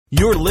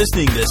You're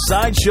listening to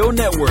Sideshow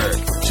Network.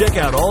 Check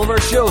out all of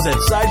our shows at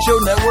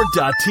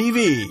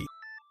SideshowNetwork.tv.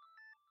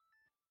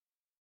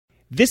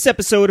 This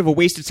episode of A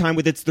Waste of Time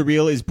with It's The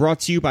Real is brought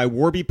to you by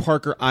Warby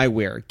Parker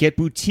Eyewear. Get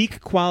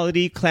boutique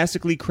quality,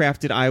 classically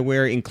crafted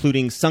eyewear,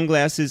 including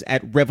sunglasses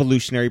at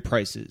revolutionary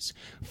prices.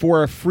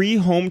 For a free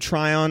home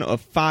try-on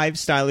of 5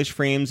 stylish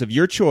frames of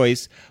your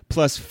choice,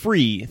 plus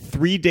free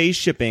 3-day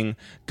shipping,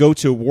 go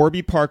to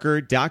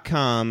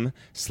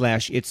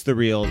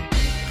warbyparker.com/itsthereal.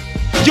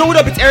 Yo, what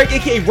up? It's Eric,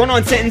 a.k.a.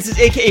 Run-On Sentences,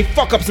 a.k.a.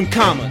 Fuck Up Some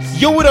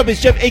Commas. Yo, what up? It's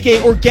Jeff,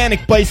 a.k.a.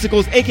 Organic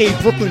Bicycles, a.k.a.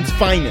 Brooklyn's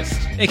Finest.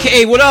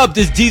 A.k.a. what up?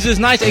 This Desus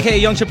Nice, a.k.a.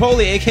 Young Chipotle,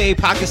 a.k.a.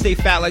 Pocket Stay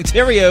Fat Like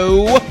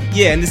Terrio.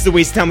 Yeah, and this is A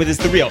Waste of Time with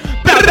It's The Real.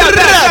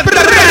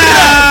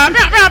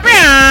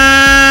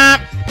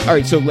 All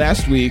right, so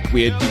last week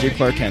we had DJ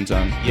Clark Kent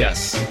on.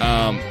 Yes.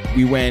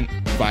 We went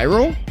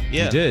viral.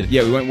 Yeah. You did.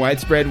 Yeah, we went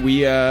widespread.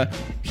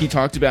 He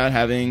talked about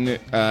having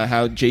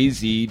how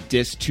Jay-Z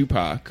dissed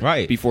Tupac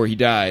before he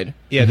died.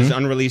 Yeah, there's an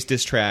unreleased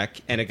diss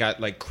track, and it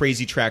got like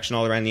crazy traction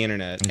all around the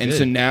internet. And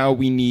so now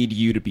we need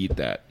you to beat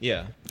that.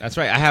 Yeah. That's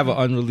right. I have an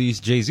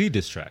unreleased Jay-Z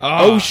diss track.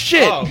 Oh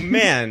shit! Oh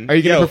man! Are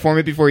you gonna perform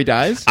it before he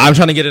dies? I'm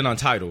trying to get it on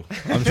Tidal.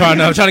 I'm trying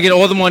to get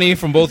all the money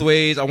from both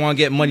ways. I want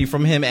to get money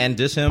from him and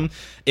diss him.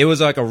 It was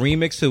like a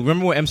remix to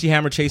remember when MC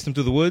Hammer chased him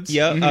through the woods?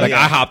 Yeah.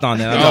 I hopped on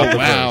that. Oh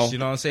wow! Verse, you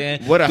know what I'm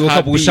saying? What a Do a hot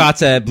couple beat.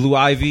 shots at Blue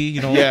Ivy.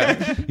 You know?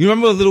 Yeah. You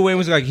remember Lil Wayne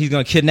was like he's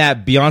gonna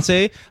kidnap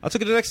Beyonce? I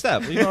took it to the next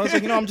step. You know, I was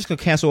like, I'm just gonna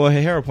cancel all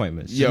her hair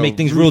appointments. Just make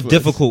things real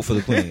difficult for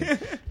the queen.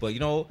 But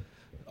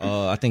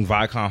I think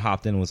Viacom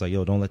hopped in and was like,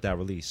 yo, don't let that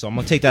release. So I'm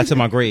going to take that to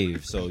my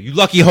grave. So you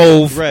lucky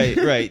hove.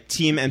 Right.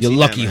 Team MC You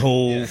lucky Hammer.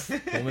 hove. Yeah.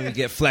 Don't let me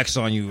get flex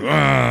on you.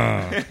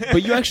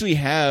 But you actually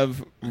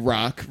have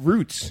rock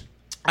roots.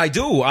 I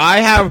do. I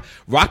have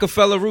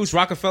Rockefeller roots.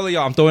 Rockefeller,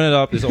 y'all, I'm throwing it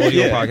up. It's an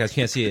audio podcast.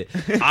 Can't see it.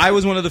 I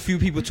was one of the few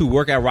people to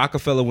work at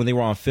Rockefeller when they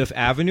were on Fifth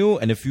Avenue.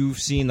 And if you've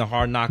seen the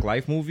Hard Knock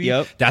Life movie,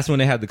 that's when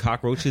they had the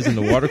cockroaches in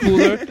the water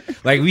cooler.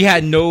 Like, we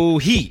had no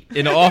heat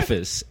in the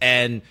office.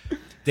 And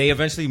they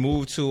eventually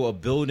moved to a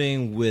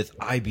building with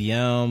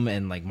IBM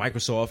and like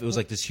Microsoft. It was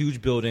like this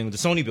huge building, the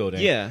Sony building.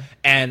 Yeah.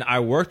 And I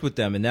worked with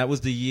them, and that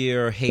was the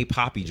year Hey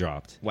Poppy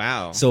dropped.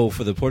 Wow. So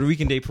for the Puerto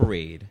Rican Day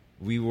Parade,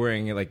 we were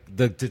wearing like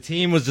the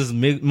team was just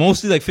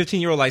mostly like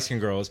 15-year-old light-skinned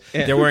girls.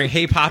 Yeah. They're wearing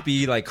Hey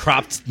Poppy like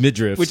cropped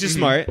midriffs, which is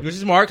smart. Which is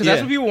smart because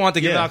that's what people want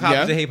to give out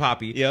copies of Hey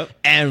Poppy. Yep.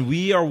 And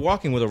we are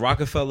walking with a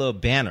Rockefeller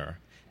banner.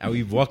 And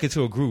we walk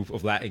into a group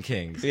of Latin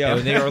kings. Yeah.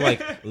 And they are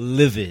like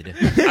livid.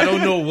 I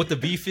don't know what the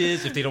beef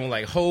is, if they don't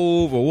like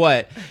Hove or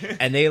what.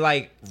 And they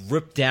like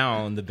rip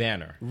down the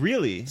banner.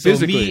 Really? So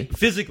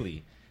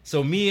physically.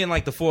 So me and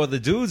like the 4 other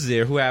dudes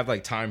there who have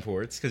like time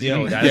ports, because you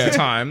know that's the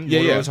time.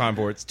 Time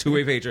ports,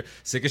 2-way pager,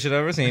 sickest shit I've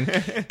ever seen.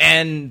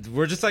 And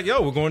we're just like,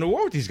 yo, we're going to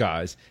war with these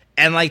guys.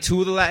 And like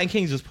 2 of the Latin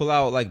kings just pull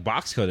out like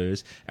box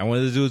cutters, and one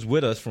of the dudes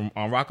with us from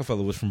on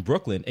Rockefeller was from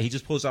Brooklyn, and he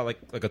just pulls out like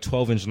a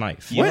 12-inch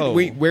knife. What?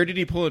 Wait, where did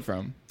he pull it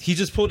from? He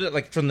just pulled it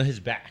like from his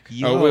back.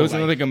 It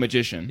wasn't like a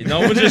magician.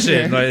 No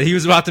magician. Like, he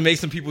was about to make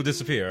some people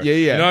disappear. Yeah.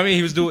 You know what I mean?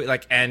 He was doing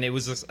like, and it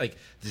was just like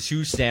this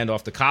huge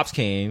standoff. The cops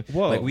came.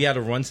 Whoa. Like we had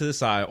to run to the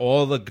side.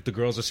 All the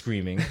girls are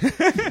screaming.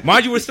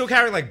 Mind you, we're still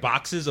carrying like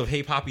boxes of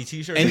Hey Poppy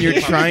t-shirts. And you're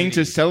trying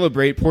to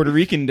celebrate Puerto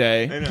Rican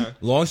Day. I know.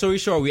 Long story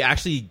short, we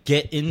actually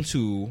get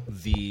into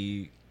the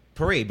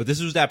parade, but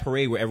this was that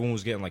parade where everyone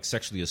was getting like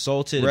sexually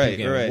assaulted, and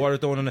people getting water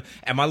thrown on them.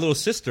 And my little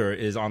sister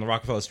is on the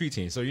Rockefeller Street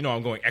team, so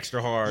I'm going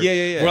extra hard.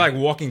 Yeah. We're like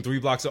walking 3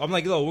 blocks up. I'm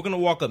like, we're gonna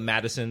walk up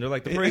Madison. They're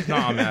like, the parade's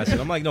not on Madison.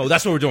 I'm like, no,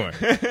 that's what we're doing.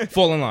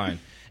 Fall in line.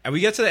 And we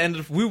get to the end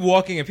we're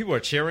walking and people are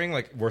cheering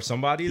like we're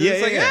somebody.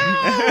 It's like,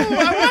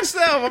 I watch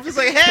them. I'm just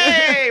like,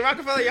 hey,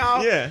 Rockefeller,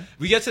 y'all. Yeah.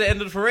 We get to the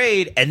end of the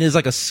parade and there's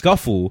like a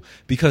scuffle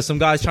because some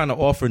guy's trying to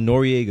offer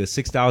Noriega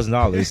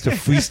 $6,000 to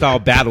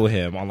freestyle battle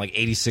him on like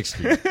 86th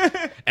Street.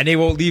 And they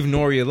won't leave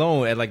Nori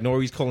alone. And like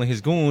Nori's calling his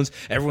goons.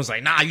 Everyone's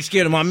like, nah, you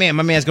scared of my man.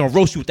 My man's gonna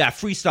roast you with that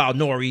freestyle,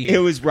 Nori. It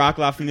was Rock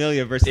La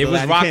Familia versus the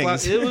Latin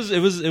Kings. It was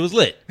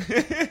lit.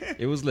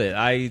 It was lit.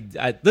 I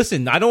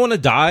listen, I don't want to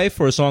die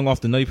for a song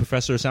off the Nutty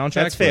Professor soundtrack.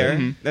 That's fair.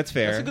 That's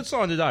fair. That's a good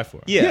song to die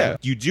for. Yeah.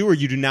 You do or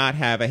you do not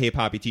have a Hey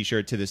Poppy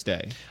t-shirt to this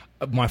day?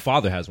 My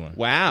father has one.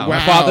 Wow.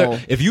 My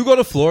father, if you go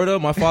to Florida,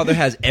 my father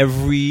has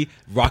every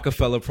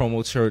Rockefeller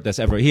promo shirt that's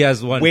ever. He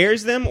has one.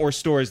 Wears them or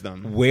stores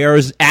them?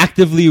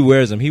 Actively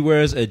wears them. He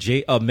wears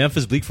a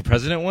Memphis Bleak for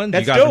President one.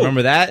 That's you guys dope.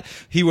 remember that?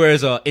 He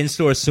wears a In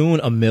Store Soon,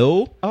 a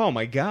Mill. Oh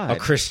my God. A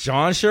Chris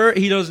John shirt.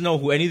 He doesn't know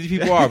who any of these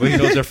people are, but he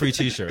knows they're free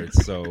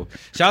t-shirts. So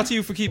shout out to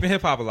you for keeping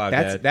hip hop alive,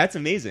 Dad. That's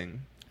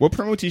amazing. What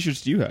promo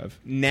t-shirts do you have?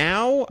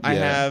 Now I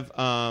have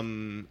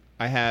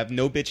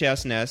No Bitch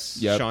Ass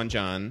Ness, Sean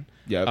John.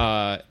 Yep.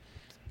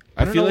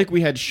 I feel like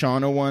we had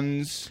Shauna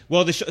ones.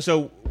 Well, the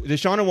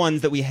Shauna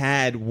ones that we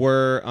had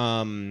were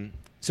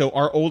so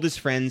our oldest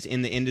friends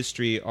in the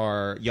industry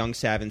are Young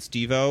Sav and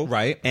Steve-O.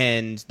 Right.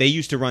 And they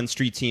used to run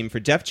Street Team for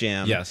Def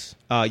Jam. Yes.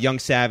 Young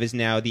Sav is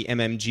now the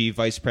MMG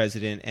vice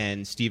president,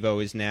 and Steve-O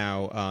is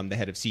now the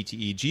head of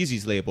CTE,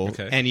 Jeezy's label.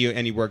 Okay. And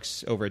he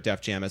works over at Def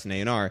Jam as an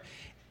A&R.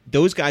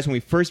 Those guys, when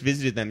we first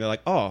visited them, they're like,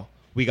 oh,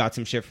 we got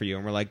some shit for you.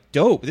 And we're like,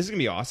 dope, this is going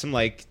to be awesome.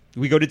 Like,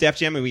 we go to Def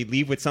Jam and we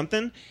leave with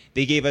something.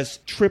 They gave us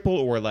triple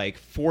or like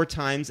 4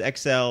 times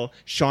XL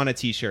Shauna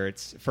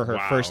t-shirts for her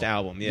first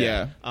album.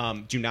 Yeah.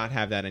 Do not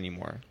have that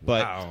anymore.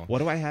 But what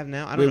do I have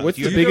now? I don't know. What's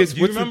the biggest?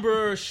 Do you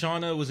remember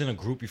Shauna was in a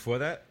group before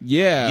that?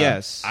 Yeah.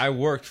 Yes. I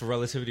worked for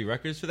Relativity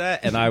Records for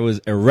that, and I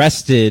was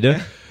arrested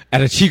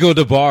at a Chico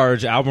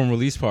DeBarge album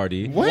release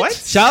party. What?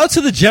 Shout out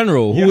to the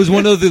General, who was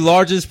one of the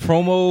largest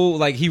promo,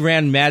 like he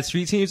ran mad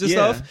street teams and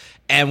stuff.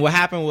 And what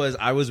happened was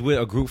I was with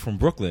a group from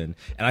Brooklyn,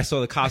 and I saw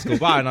the cops go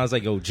by, and I was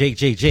like, yo,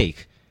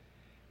 Jake.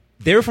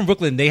 They were from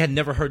Brooklyn. They had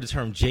never heard the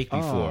term Jake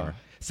before.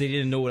 So they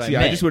didn't know what I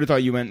meant. I just would have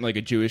thought you meant like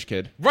a Jewish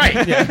kid.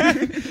 Right.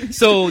 Yeah.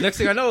 So next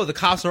thing I know, the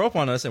cops are up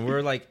on us, and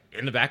we're like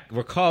in the back,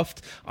 we're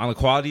cuffed on the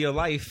quality of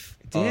life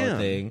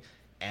thing.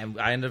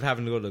 And I ended up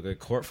having to go to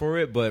court for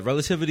it, but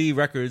Relativity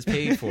Records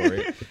paid for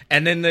it.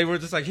 And then they were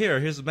just like,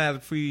 here's a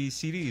mad free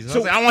CDs. And I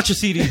was like, I want your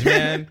CDs,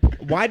 man.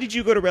 Why did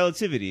you go to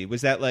Relativity?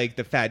 Was that like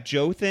the Fat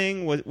Joe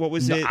thing? What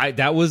was it?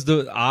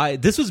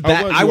 This was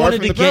bad. I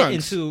wanted to get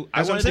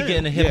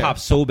into hip hop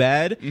so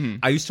bad. Mm-hmm.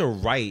 I used to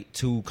write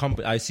to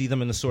company. I see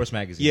them in the Source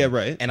magazine. Yeah,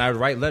 right. And I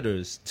would write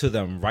letters to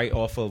them right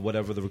off of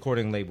whatever the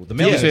recording label, the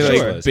mailing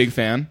list was. Big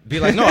fan. Be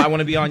like, no, I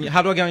want to be on.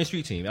 How do I get on your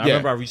street team? And I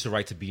remember I used to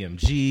write to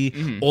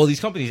BMG, all these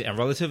companies, and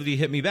Relativity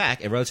hit me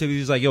back, and Relativity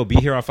was like, yo, be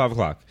here on 5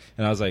 o'clock.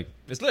 And I was like,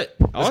 it's lit.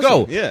 Let's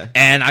go. Yeah.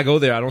 And I go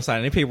there. I don't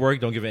sign any paperwork.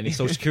 Don't give any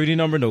social security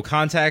number, no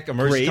contact,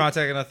 emergency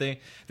contact, or nothing.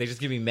 They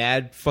just give me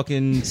mad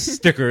fucking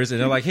stickers,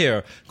 and they're like,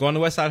 here, go on the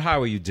West Side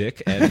Highway, you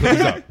dick, and put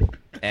these up.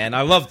 And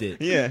I loved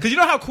it. Yeah. Because you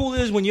know how cool it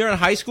is when you're in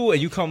high school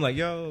and you come like,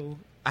 yo,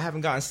 I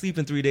haven't gotten sleep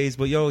in 3 days,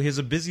 but yo, here's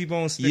a Busy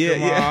Bone sticker,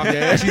 Mom.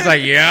 And she's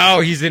like,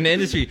 yo, he's in the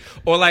industry.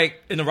 Or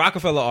like in the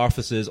Rockefeller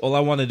offices, all I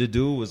wanted to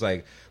do was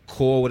like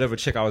call whatever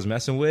chick I was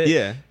messing with.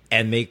 Yeah.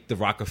 And make the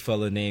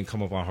Rockefeller name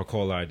come up on her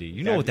caller ID.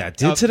 You know what that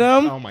did to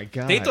them? Oh my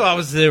God. They thought I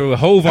was there with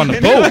Hove on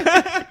the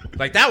boat.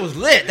 Like that was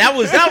lit. That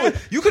was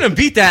you couldn't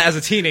beat that as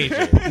a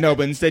teenager. No,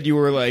 but instead you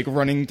were like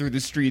running through the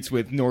streets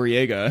with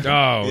Noriega.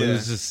 Oh, it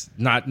was just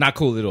not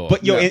cool at all.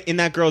 But yo, in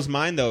that girl's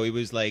mind though, it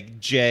was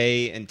like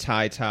Jay and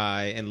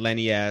Ty and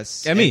Lenny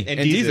S. And me. And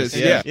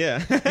Desus. Yeah.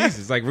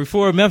 Desus, like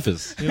before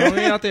Memphis. You know what I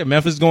mean? Out there.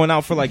 Memphis going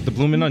out for like the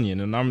Bloomin'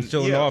 Onion, and I'm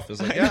still in the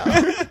office. Like,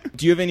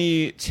 Do you have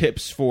any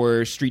tips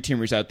for street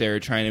teamers out there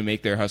trying to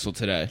make their hustle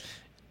today?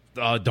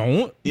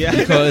 Don't. Yeah.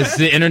 Because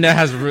the internet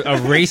has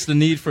erased the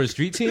need for a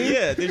street team.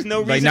 Yeah, there's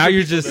no reason. Like now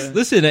you're just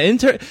listen.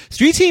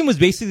 Street team was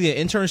basically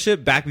an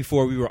internship back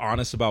before we were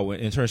honest about what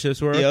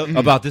internships were. Yep.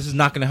 About this is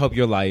not going to help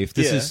your life.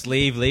 This is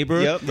slave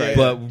labor. Yep. Right.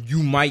 But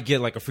you might get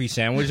like a free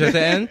sandwich at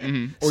the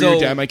end, or your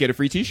dad might get a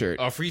free T-shirt,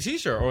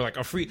 or like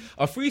a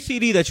free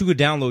CD that you could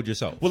download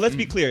yourself. Well, let's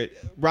be clear.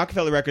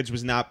 Rockefeller Records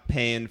was not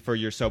paying for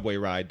your subway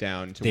ride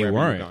down to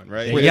wherever you're going,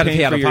 right? You got to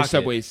pay for your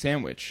Subway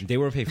sandwich. They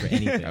weren't paying for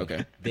anything.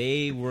 Okay.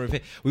 They weren't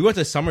paying. We went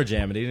to Summer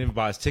Jam and they didn't even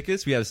buy us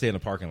tickets. We had to stay in the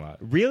parking lot.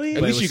 Really?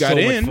 At least you got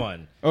in.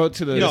 Fun. Oh,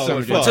 to the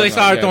Summer Jam. Until they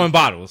started throwing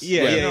bottles.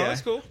 Yeah.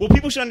 That's cool. Well,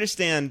 people should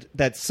understand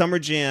that Summer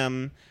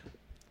Jam,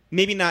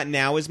 maybe not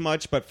now as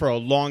much, but for a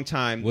long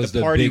time,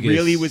 the party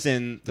really was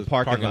in the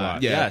parking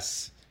lot.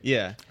 Yes.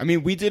 Yeah. I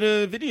mean, we did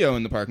a video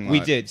in the parking lot.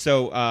 We did.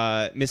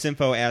 So Miss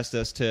Info asked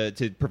us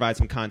to provide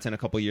some content a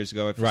couple years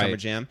ago for Summer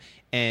Jam,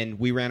 and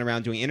we ran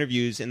around doing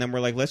interviews, and then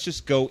we're like, let's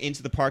just go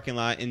into the parking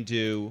lot and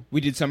do...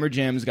 We did Summer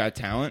Jam's Got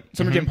Talent.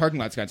 Summer Jam Parking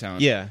Lot's Got Talent.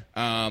 Yeah.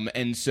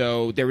 And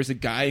so there was a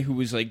guy who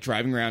was like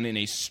driving around in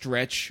a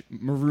stretch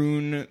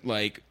maroon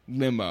like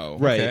limo.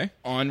 Right.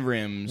 On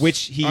rims.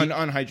 Which he...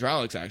 On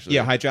hydraulics, actually.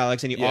 Yeah,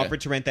 hydraulics, and he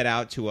offered to rent that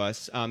out to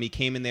us. He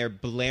came in there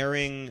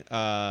blaring...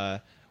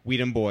 We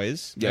Dem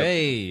Boys. Yep.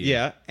 Hey.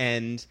 Yeah,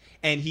 and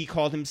he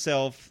called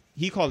himself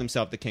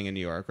the King of New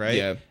York, right?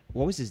 Yeah.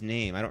 What was his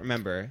name? I don't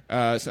remember.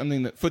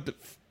 Something that Foot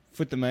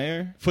the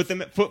Mayor? Foot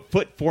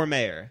for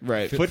Mayor.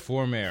 Right. Foot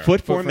for Mayor.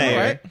 Foot for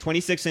Mayor.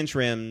 26-inch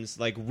rims,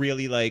 like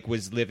really like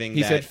was living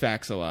He said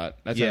facts a lot.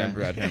 That's what I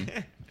remember about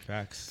him.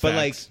 Facts. But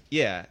like,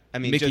 yeah, I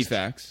mean, Mickey just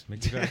Facts.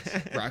 Mickey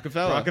Facts.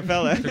 Rockefeller.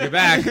 Took it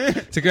back.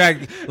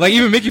 Like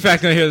even Mickey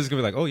Facts gonna hear this,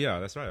 gonna be like, oh yeah,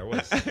 that's right. I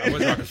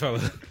was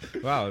Rockefeller.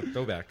 Wow,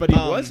 throwback. But he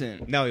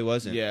wasn't. No, he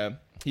wasn't. Yeah.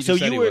 He just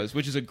said he was,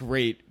 which is a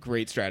great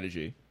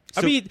strategy.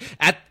 I mean,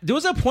 there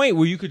was a point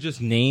where you could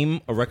just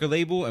name a record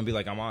label and be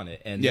like, I'm on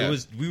it. And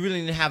we really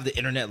didn't have the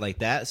internet like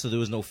that, so there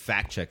was no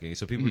fact checking.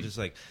 So people were just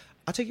like,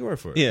 I'll take your word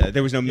for it. Yeah,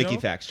 there was no Mickey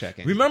Facts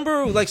checking.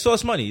 Remember, like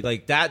Sauce Money,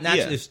 like that.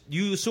 If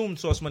you assumed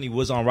Sauce Money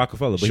was on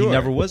Rockefeller, but he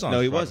never was on.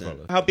 No, he Rockefeller.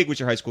 wasn't. How big was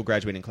your high school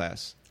graduating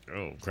class?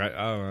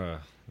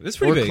 It's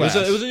pretty big. It was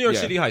a New York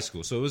City high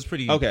school, so it was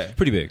pretty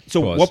big. So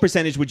what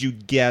percentage would you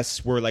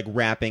guess were like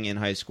rapping in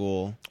high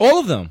school? All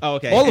of them. Oh,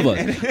 okay. All of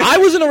us. I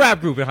was in a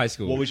rap group in high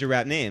school. What was your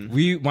rap name?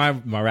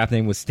 My rap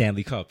name was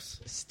Stanley Cups.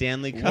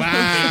 Stanley Cups. Based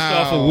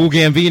off of Wu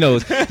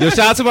Gambino's. Yo, shout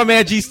out to my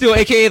man G Steel,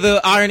 aka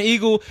the Iron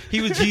Eagle. He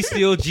was G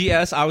Steel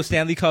GS. I was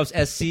Stanley Cups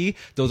SC.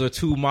 Those are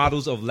two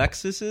models of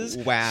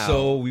Lexuses. Wow.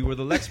 So we were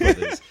the Lex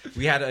brothers.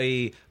 We had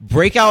a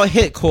breakout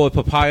hit called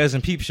Papayas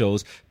and Peep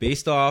Shows.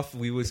 Based off,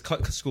 we would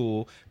cut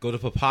school, go to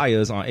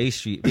Papayas on A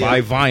Street,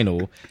 buy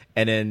vinyl,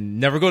 and then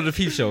never go to the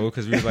peep show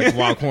because we were like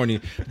wild corny.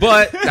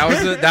 But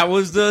that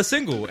was the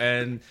single,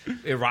 and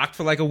it rocked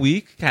for like a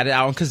week. Had it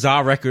out on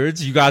Kazaa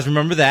Records. You guys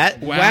remember that?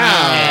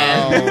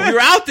 Wow. And we were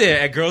out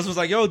there, and girls was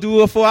like, "Yo,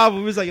 do a full album."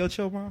 We was like, "Yo,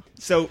 chill, bro."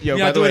 So, you're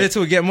not doing it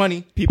to get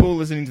money. People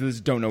listening to this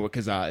don't know what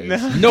Kazaa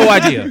is. No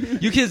idea.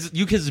 You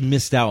kids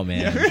missed out,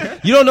 man.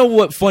 You don't know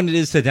what fun it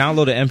is to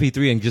download an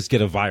MP3 and just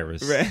get a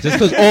virus, right. Just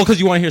because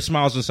you want to hear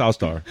Smiles with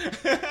Southstar.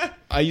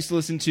 I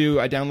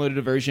downloaded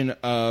a version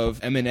of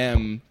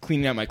Eminem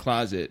Cleaning Out My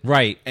Closet.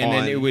 Right. And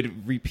then it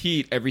would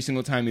repeat every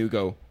single time. It would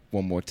go,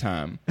 one more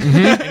time.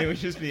 And it would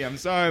just be, I'm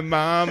sorry,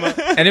 mom.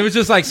 And it was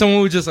just like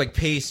someone would just like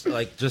paste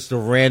like just a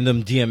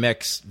random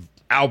DMX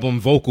album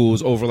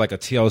vocals over like a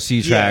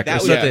TLC track or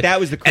something. That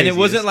was the craziest. And it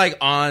wasn't like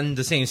on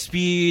the same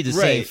speed, the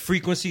same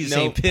frequency, the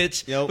same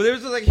pitch. But it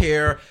was just like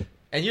here.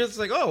 And you're just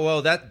like, oh,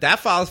 well, that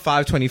file is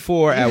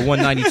 524 at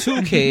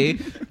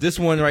 192K. This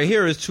one right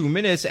here is 2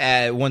 minutes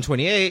at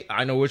 128.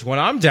 I know which one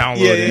I'm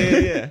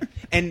downloading. Yeah.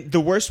 And the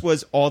worst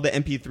was all the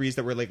MP3s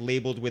that were like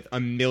labeled with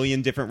a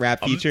million different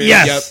rap features.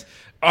 Yes. Yep.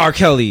 R.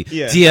 Kelly,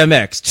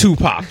 DMX,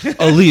 Tupac,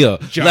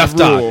 Aaliyah, Left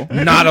Eye,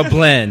 Not a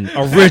Blend,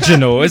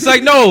 Original. It's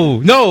like,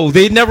 no,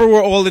 they never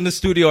were all in the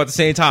studio at the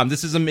same time.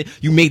 This is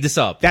you made this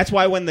up. That's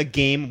why when the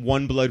game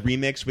One Blood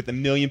remix with a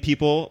million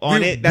people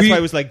on it, that's why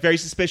it was like very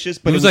suspicious.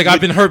 But it was like, I've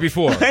been hurt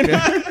before.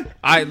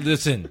 I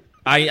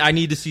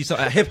need to see some.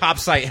 A hip hop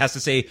site has to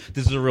say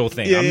this is a real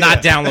thing. I'm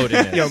not downloading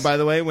it. Yo, by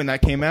the way, when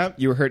that came out,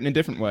 you were hurt in a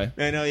different way.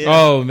 I know. Yeah.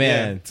 Oh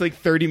man, it's like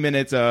 30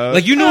 minutes of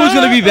like you knew it was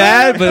gonna be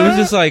bad, but it was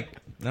just like.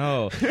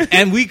 No,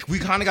 and we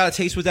kind of got a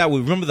taste with that.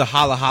 We remember the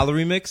Holla Holla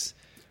remix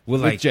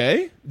with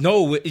Jay?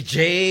 No, with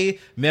Jay,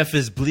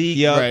 Memphis Bleak,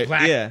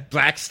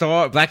 Black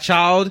Star, Black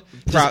Child,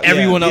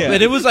 everyone up,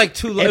 and it was like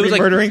too. It was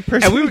like murdering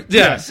person. And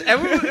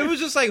it was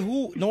just like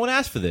who? No one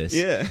asked for this.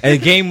 Yeah, and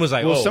the game was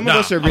like, some of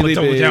us are really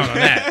big. Down on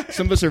that.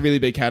 Some of us are really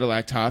big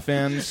Cadillac Top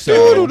fans. So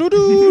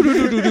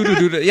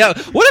yeah,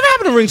 whatever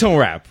happened to ringtone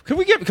rap? Can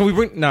we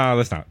bring? No,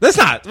 let's not.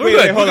 We're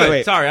good. Hold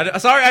on.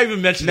 Sorry, I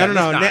even mentioned that.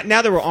 No.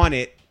 Now that we're on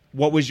it.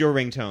 What was your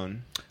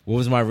ringtone? What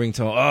was my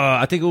ringtone?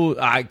 I think it was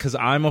because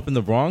I'm up in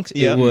the Bronx.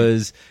 It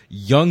was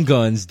Young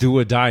Guns "Do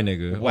or Die,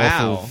 Nigga."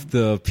 Wow, off of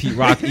the Pete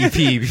Rock EP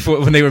before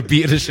when they were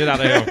beating the shit out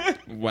of him.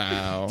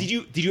 Wow. Did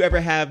you ever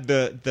have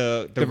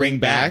the ring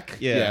back?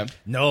 Yeah.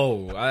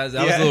 No, that was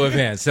a little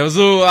advanced. That was a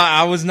little.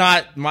 I was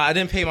not. I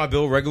didn't pay my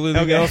bill regularly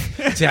enough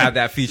to have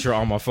that feature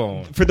on my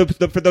phone. For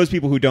those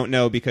people who don't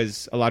know,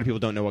 because a lot of people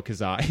don't know what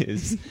Kazaa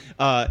is.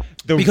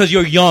 Because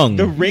you're young.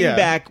 The ring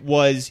back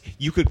was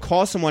you could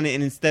call someone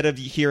and instead of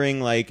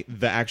hearing like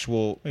the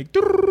actual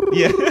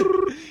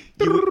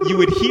you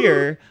would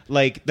hear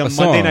like the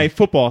Monday Night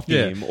Football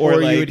theme,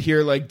 or you would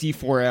hear like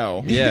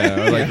D4L,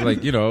 or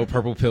like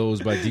Purple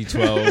Pills by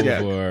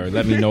D12, or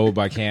Let Me Know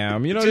by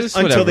Cam, just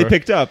until they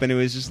picked up, and it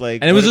was just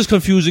like, and it was just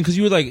confusing because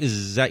you were like,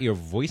 is that your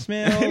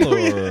voicemail,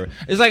 or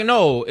it's like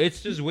no,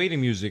 it's just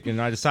waiting music,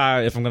 and I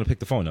decide if I'm gonna pick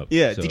the phone up.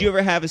 Yeah. So. Did you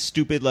ever have a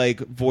stupid like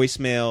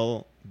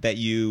voicemail that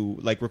you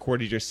like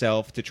recorded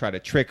yourself to try to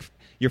trick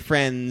your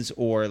friends,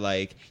 or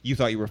like you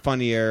thought you were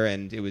funnier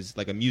and it was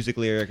like a music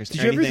lyric or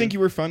something? Did you ever think you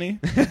were funny?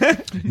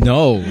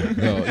 No.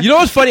 You know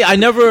what's funny? I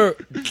never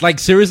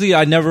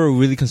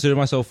really considered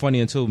myself funny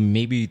until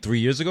maybe 3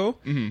 years ago.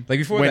 Mm-hmm. Like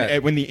before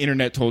when the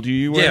internet told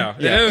you were. Yeah.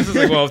 And it was just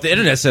like, well, if the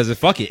internet says it,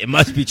 fuck it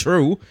must be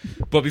true.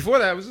 But before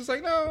that, it was just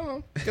like,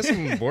 no, I guess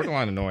I'm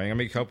borderline annoying. I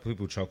make a couple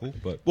people chuckle,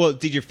 but well,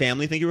 did your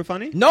family think you were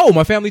funny? No,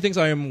 my family thinks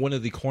I am one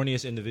of the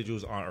corniest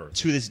individuals on earth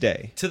to this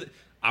day.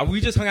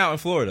 We just hung out in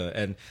Florida,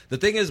 and the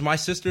thing is, my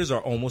sisters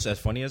are almost as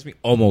funny as me.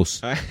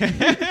 Almost.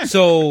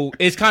 So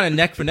it's kind of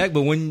neck for neck,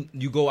 but when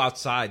you go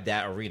outside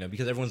that arena,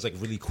 because everyone's like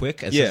really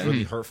quick and says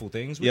really hurtful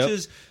things, which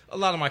is a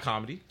lot of my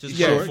comedy,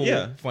 just colorful,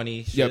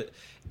 funny shit,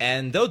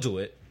 and they'll do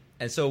it.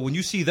 And so when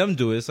you see them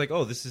do it, it's like,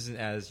 oh, this isn't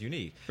as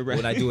unique. Right.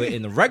 When I do it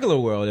in the regular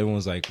world,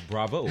 everyone's like,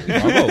 bravo,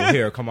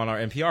 here, come on our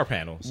NPR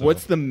panel. So.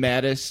 What's the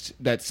maddest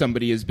that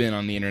somebody has been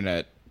on the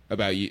internet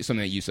about you,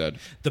 something that you said?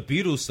 The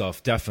Beatles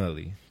stuff,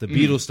 definitely. The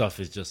Beatles stuff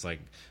is just like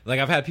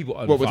I've had people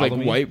unfollow What, with like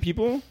me. white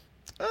people?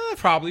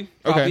 Probably.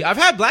 Okay. I've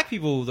had black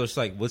people that's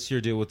like, what's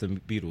your deal with the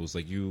Beatles?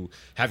 Like,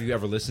 have you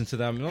ever listened to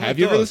them? Have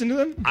you ever listened to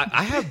them?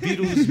 I have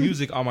Beatles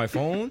music on my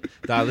phone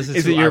that I listen to.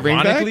 Is it your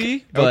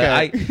ironically,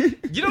 but okay.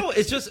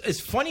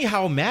 It's funny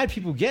how mad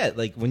people get.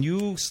 Like when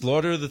you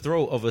slaughter the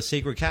throat of a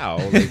sacred cow,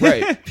 like,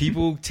 right?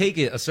 People take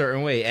it a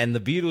certain way, and the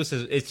Beatles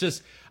it's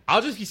just.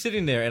 I'll just be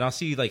sitting there and I'll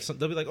see like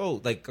they'll be like, oh,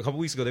 like a couple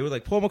weeks ago they were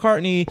like, Paul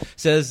McCartney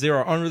says there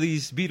are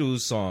unreleased Beatles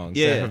songs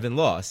that have been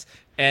lost.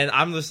 And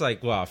I'm just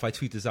like, wow, if I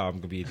tweet this out, I'm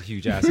going to be a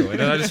huge asshole. And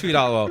then I just tweet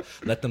out, well,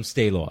 let them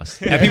stay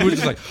lost. And people are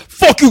just like,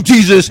 fuck you,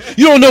 Jesus.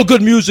 You don't know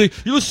good music.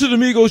 You listen to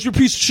the Migos. You're a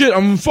piece of shit.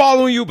 I'm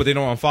following you. But they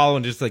don't unfollow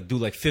and just like do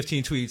like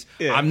 15 tweets.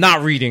 Yeah. I'm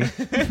not reading.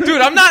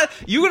 Dude, I'm not.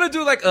 You're going to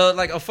do like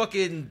a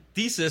fucking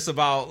thesis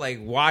about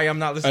like why I'm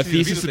not listening to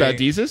the thesis about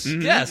Desus?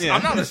 Mm-hmm. Yes, yeah.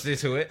 I'm not listening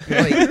to it.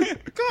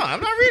 Like, come on,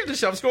 I'm not reading this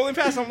shit. I'm scrolling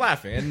past, I'm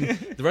laughing. And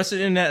the rest of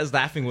the internet is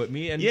laughing with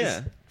me. And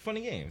just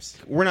funny games.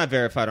 We're not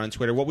verified on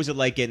Twitter. What was it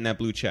like getting that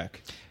blue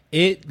check?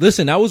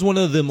 Listen, that was one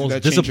of the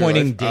most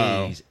disappointing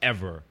days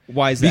ever.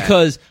 Why is that?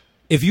 Because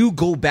if you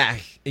go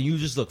back and you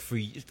just look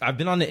I've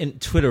been on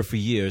Twitter for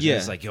years. Yeah. And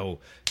it's like, yo,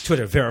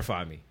 Twitter,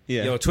 verify me.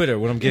 Yeah. Yo, Twitter,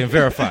 when I'm getting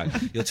verified.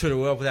 Yo, Twitter,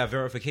 what up with that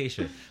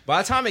verification?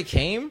 By the time it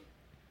came,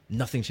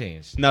 nothing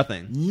changed.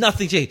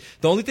 Nothing changed.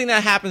 The only thing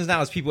that happens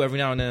now is people every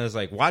now and then is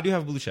like, why do you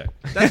have a blue check?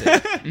 That's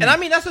it. And I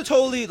mean, that's a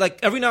totally, like,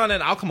 every now and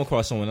then I'll come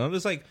across someone and I'm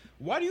just like,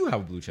 why do you have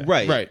a blue check?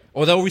 Right.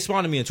 Or they'll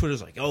respond to me on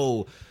Twitter's like,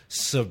 oh,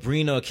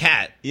 Sabrina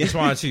Cat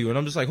responded to you. And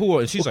I'm just like, who?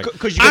 And she's like,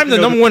 I'm the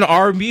number one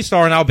R&B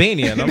star in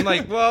Albania. And I'm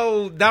like,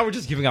 well, now we're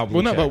just giving out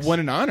blue checks. Well, no, but what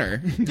an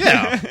honor.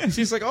 Yeah.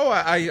 She's like,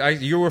 oh,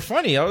 you were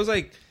funny. I was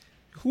like,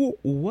 Who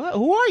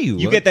are you?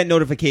 You get that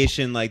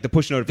notification, like the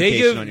push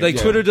notification on your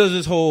phone. Twitter does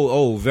this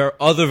whole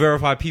other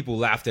verified people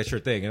laughed at your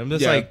thing, and I'm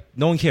just like,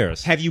 no one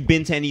cares. Have you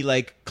been to any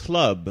like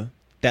club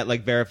that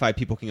like verified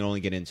people can only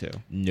get into?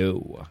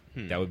 No,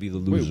 that would be the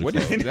loser. Wait, what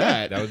club. is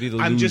that? That would be the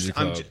loser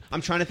club.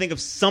 I'm trying to think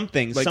of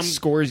something. Like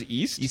Scores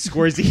East.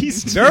 Scores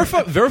East.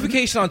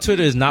 Verification on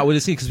Twitter is not what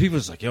it seems, because people are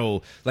just like,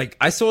 yo, like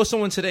I saw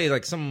someone today,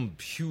 like some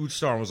huge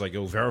star, and was like,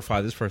 yo, verify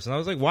this person. I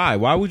was like, why?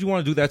 Why would you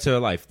want to do that to their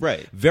life?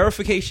 Right.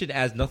 Verification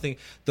adds nothing.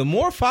 The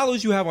more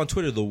followers you have on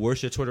Twitter, the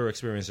worse your Twitter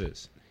experience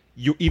is.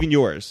 Even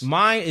yours.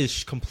 Mine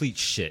is complete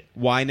shit.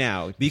 Why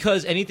now?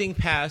 Because anything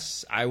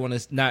past, I want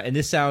to not, and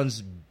this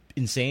sounds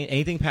insane,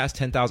 anything past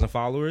 10,000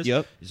 followers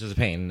is just a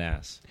pain in the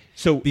ass.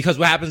 So because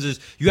what happens is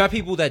you have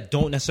people that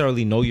don't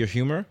necessarily know your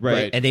humor,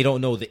 right, and they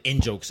don't know the in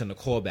jokes and the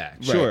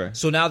callback. Sure.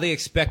 So now they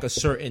expect a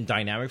certain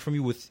dynamic from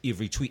you with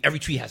every tweet. Every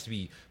tweet has to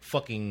be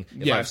fucking,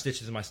 if I have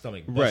stitches in my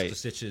stomach, bust the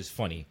stitches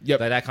funny. Like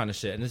that kind of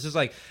shit. And it's just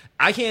like,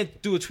 I can't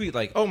do a tweet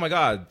like, oh my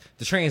God,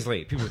 the train's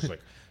late. People are just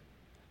like,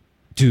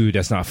 dude,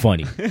 that's not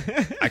funny.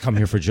 I come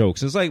here for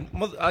jokes. It's like,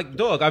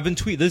 dog, I've been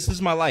tweeting. This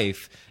is my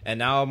life, and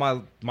now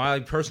my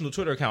personal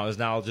Twitter account is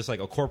now just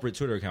like a corporate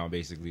Twitter account,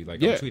 basically.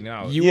 Like I'm tweeting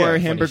out. You are a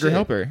hamburger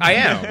helper. I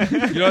am. You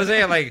know what I'm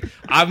saying? Like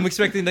I'm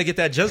expecting to get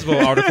that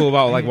Jezebel article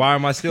about like why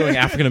am I stealing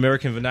African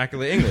American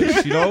vernacular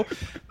English? You know.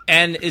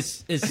 And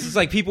it's just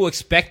like people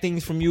expect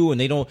things from you,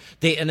 and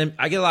and then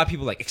I get a lot of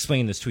people like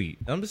explain this tweet,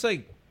 and I'm just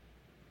like.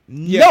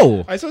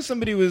 No, I saw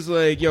somebody was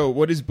like, "Yo,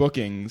 what is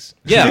bookings?"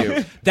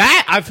 Yeah,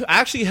 that I've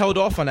actually held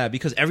off on that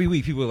because every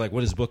week people are like,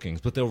 "What is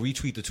bookings?" But they'll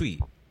retweet the tweet,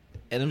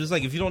 and I'm just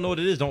like, if you don't know what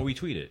it is, don't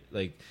retweet it.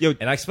 Like,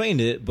 and I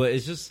explained it, but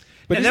it's just.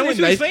 But and then when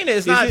you explain it,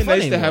 it's not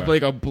funny nice to have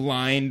like a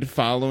blind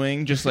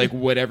following, just like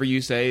whatever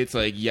you say, it's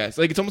like yes,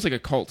 like it's almost like a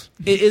cult.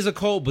 It is a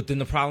cult, but then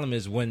the problem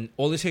is when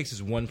all it takes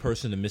is one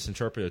person to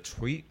misinterpret a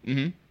tweet,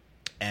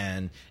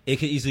 and it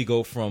could easily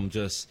go from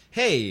just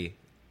hey.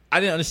 I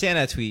didn't understand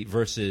that tweet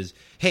versus,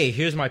 hey,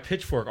 here's my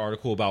Pitchfork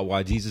article about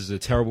why Jesus is a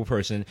terrible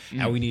person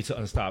and we need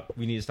to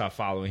stop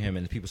following him,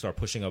 and people start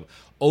pushing up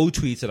old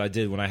tweets that I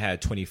did when I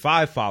had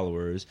 25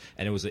 followers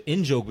and it was an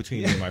in-joke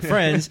between me and my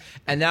friends,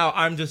 and now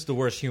I'm just the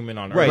worst human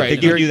on earth. Right, they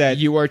give you that.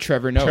 You are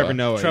Trevor Noah.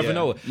 Trevor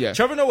Noah. Yeah.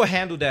 Trevor Noah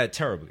handled that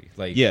terribly.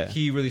 Like,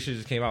 he really should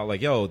have just came out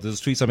like, yo,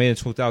 those tweets I made in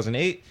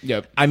 2008,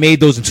 I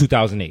made those in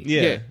 2008.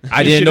 Yeah.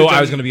 I didn't know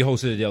I was going to be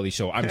hosting a Daily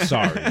Show. I'm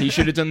sorry. He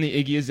should have done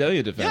the Iggy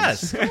Azalea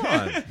defense. Yes, come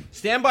on.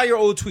 Stand by your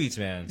old tweets,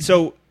 man.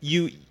 So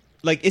you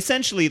like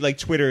essentially like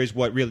Twitter is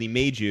what really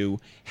made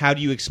you. How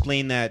do you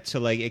explain that to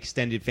like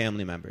extended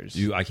family members?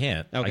 I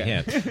can't. Okay. I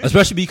can't.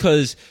 Especially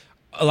because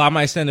a lot of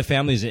my extended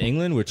family is in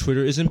England where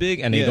Twitter isn't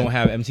big and they don't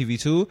have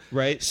MTV2.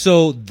 Right.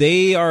 So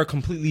they are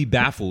completely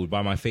baffled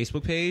by my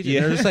Facebook page. And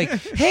they're just like,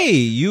 hey,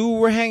 you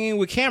were hanging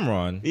with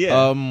Cameron.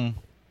 Yeah.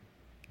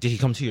 Did he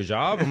come to your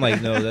job? I'm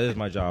like, no, that is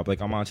my job.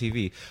 Like, I'm on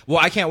TV. Well,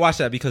 I can't watch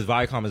that because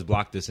Viacom has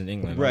blocked this in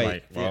England. Right. I'm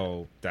like,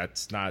 well,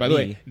 that's not By the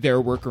way, there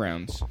are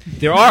workarounds.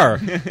 There are.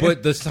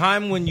 But the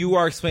time when you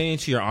are explaining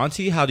to your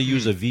auntie how to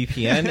use a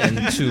VPN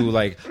and to,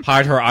 like,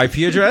 hide her IP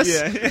address,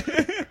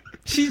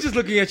 she's just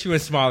looking at you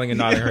and smiling and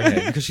nodding her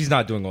head because she's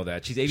not doing all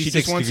that. She's 86 She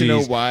just wants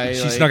degrees. to know why.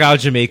 She snuck out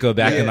of Jamaica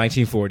back in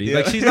 1940.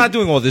 Like, she's not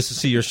doing all this to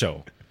see your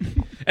show.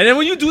 And then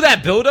when you do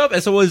that build up,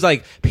 and someone's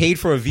like paid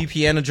for a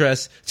VPN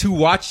address to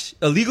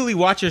illegally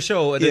watch your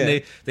show, and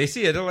then they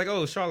see it, they're like,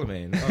 "Oh,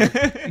 Charlemagne,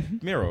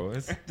 Miro,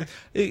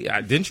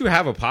 didn't you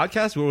have a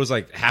podcast where it was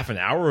like half an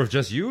hour of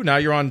just you? Now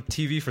you're on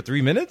TV for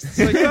 3 minutes."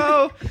 It's like,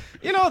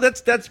 well,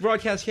 that's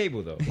broadcast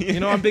cable though.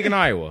 I'm big in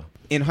Iowa.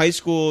 In high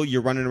school,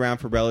 you're running around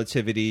for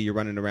Relativity. You're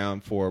running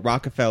around for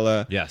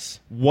Rockefeller. Yes.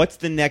 What's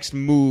the next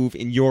move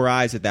in your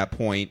eyes at that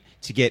point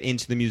to get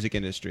into the music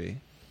industry?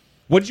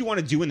 What did you want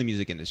to do in the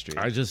music industry?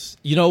 I just,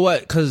 you know what?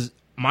 Because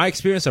my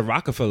experience at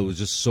Rockefeller was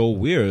just so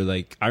weird.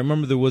 Like, I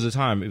remember there was a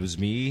time, it was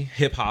me,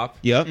 hip hop,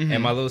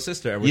 and my little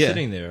sister, and we're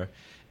sitting there.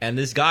 And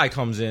this guy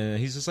comes in, and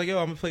he's just like, yo,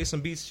 I'm going to play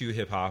some beats to you,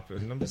 hip hop.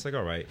 And I'm just like,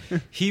 all right.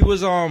 He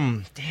was,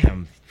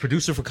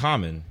 producer for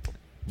Common.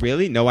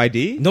 Really? No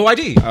ID? No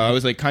ID. I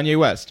was like Kanye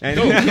West. No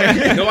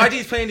ID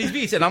is playing these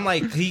beats. And I'm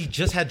like, he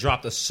just had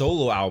dropped a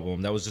solo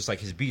album that was just like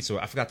his beats. So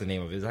I forgot the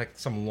name of it. It's like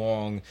some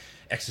long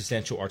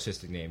existential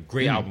artistic name.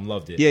 Great album.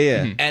 Loved it.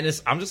 Yeah.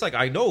 And I'm just like,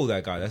 I know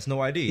that guy. That's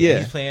No ID. Yeah. And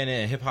he's playing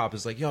it, and hip hop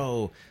is like,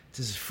 yo,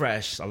 this is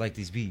fresh. I like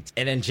these beats.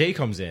 And then Jay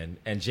comes in,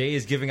 and Jay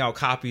is giving out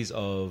copies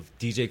of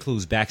DJ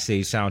Clue's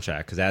Backstage soundtrack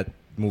because that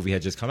movie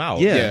had just come out.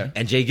 Yeah.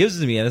 And Jay gives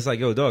it to me, and it's like,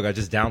 yo, dog, I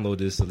just downloaded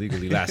this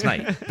illegally last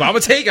night. But I'm gonna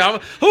take it.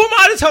 Who am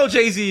I to tell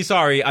Jay-Z,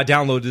 sorry, I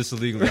downloaded this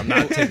illegally. I'm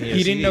not taking it.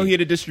 He didn't know he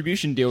had a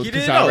distribution deal with He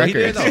didn't Casal know. He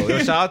Records. didn't know.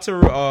 Yo, shout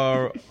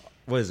out to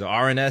what is it?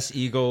 RNS,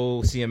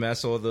 Ego,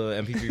 CMS, all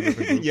the MP3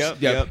 ripping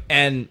groups. Yep.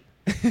 And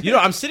you know,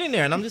 I'm sitting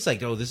there and I'm just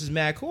like, yo, this is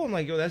mad cool. I'm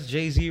like, yo, that's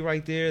Jay-Z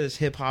right there. That's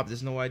hip hop.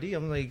 There's no idea.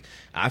 I'm like,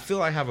 I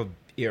feel I have a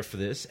ear for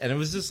this. And it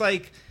was just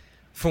like,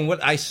 from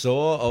what I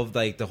saw of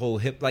like the whole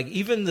hip, like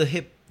even the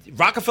hip,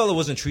 Rockefeller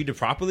wasn't treated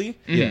properly.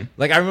 Yeah.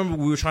 Like I remember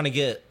we were trying to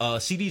get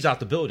CDs out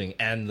the building,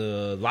 and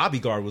the lobby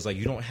guard was like,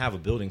 "You don't have a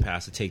building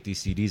pass to take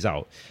these CDs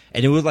out."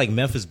 And it was like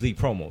Memphis Bleak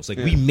promos. Like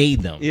we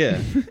made them.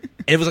 Yeah. And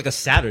it was like a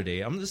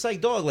Saturday. I'm just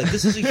like, dog, like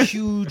this is a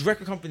huge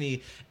record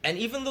company, and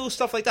even little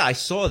stuff like that, I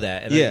saw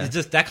that, and it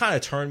just that kind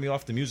of turned me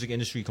off the music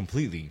industry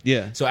completely.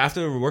 Yeah. So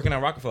after working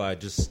at Rockefeller, I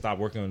just stopped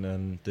working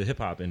on the hip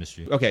hop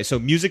industry. Okay, so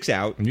music's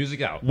out.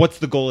 Music out. What's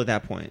the goal at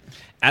that point?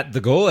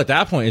 The goal at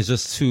that point is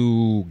just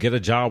to get a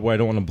job where I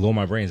don't want to blow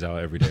my brains out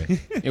every day.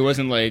 It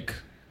wasn't like,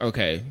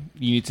 okay,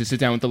 you need to sit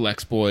down with the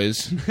Lex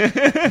boys.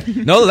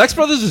 No, the Lex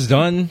Brothers is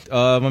done.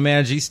 My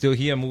man G still,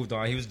 he had moved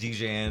on. He was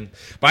DJing.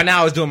 By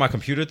now, I was doing my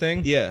computer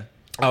thing. Yeah.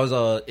 I was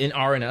in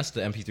RNS,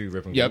 the MP3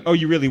 ripping. Yep. Oh,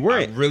 you really were?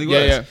 I really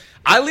was. Yeah.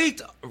 I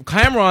leaked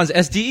Cameron's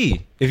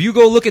SDE. If you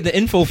go look at the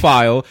info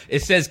file,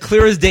 it says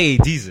clear as day,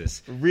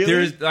 Desus.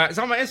 Really? It's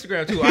on my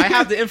Instagram, too. I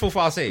have the info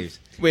file saved.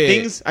 Wait,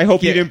 Things I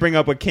hope you didn't bring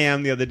up with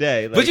Cam the other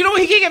day. Like, But you know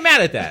what? He can't get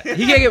mad at that.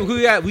 He can't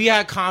get. We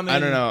had common. I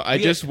don't know. I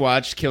just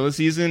watched Kill a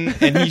Season,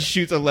 and he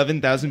shoots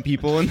 11,000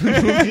 people in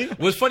the movie.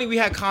 What's funny, we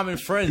had common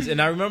friends,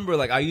 and I remember,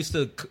 like, I used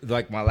to,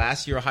 like, my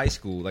last year of high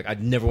school, like, I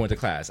never went to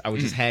class. I would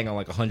just hang on,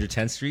 like,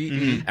 110th Street,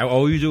 and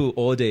all we do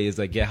all day is,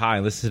 like, get high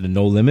and listen to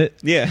No Limit.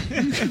 Yeah.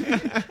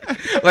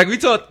 Like, we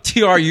thought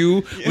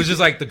TRU was just,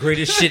 like, the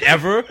greatest shit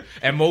ever,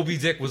 and Moby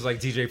Dick was, like,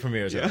 DJ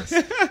Premier to us.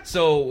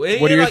 So,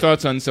 What are your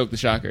thoughts on Silk the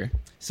Shocker?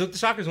 Silk the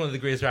Shocker is one of the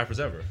greatest rappers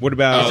ever. What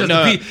about...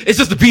 It's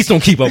just the beats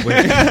don't keep up with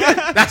him.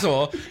 That's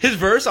all. His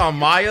verse on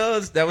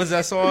Maya, that was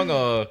that song,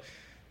 the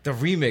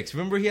remix.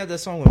 Remember he had that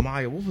song with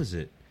Maya. What was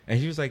it? And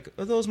he was like,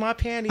 "Are those my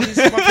panties?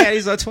 My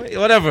panties are 20."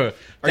 Whatever.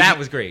 That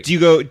was great. Do you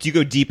go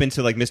deep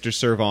into like Mr.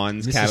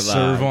 Servon's Mr. catalog?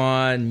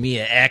 Servon,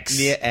 Mia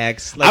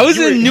X. Like, I was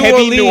in New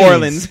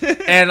Orleans, Orleans.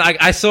 and like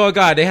I saw a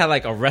guy. They had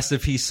like a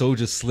recipe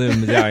Soulja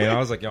Slim down, and I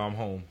was like, "Yo, I'm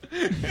home.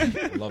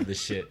 I love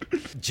this shit."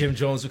 Jim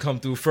Jones would come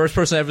through. First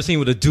person I ever seen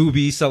with a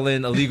doobie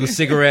selling illegal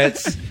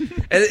cigarettes.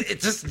 And it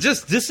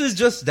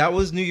just that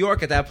was New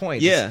York at that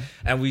point. Yeah.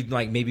 And we'd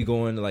like maybe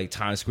go into like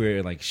Times Square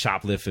and like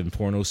shoplift in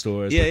porno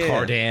stores. Yeah, like yeah.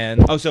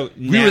 Cardan. Oh, so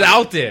we were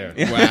out there.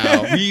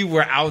 Wow. We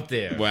were out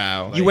there.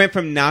 Wow. You went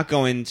from not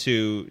going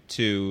to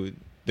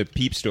the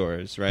peep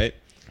stores, right?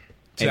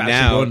 To And actually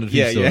now, going to the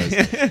peep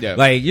stores. Yeah.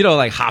 Like, you know,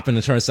 like hopping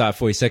the turnstile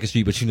 42nd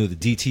Street, but you know the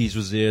DTs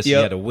was there, so you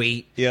Yep. had to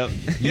wait. Yep.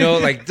 You know,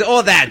 like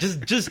all that,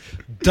 just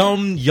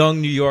dumb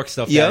young New York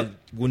stuff Yep. that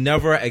will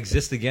never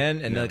exist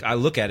again. And like I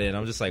look at it and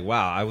I'm just like,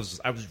 wow, I was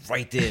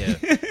right there.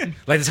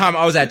 Like the time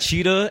I was at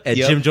Cheetah and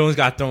Yep. Jim Jones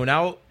got thrown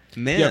out.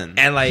 Man.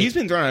 And like He's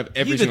been thrown out of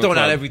every he's been single thrown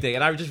out club. everything,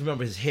 and I just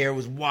remember his hair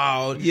was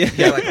wild. Yeah.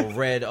 He had like a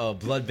red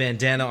blood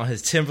bandana on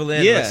his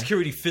Timberland. Yeah. Like,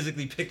 security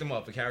physically picked him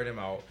up and carried him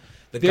out.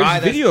 The There's guy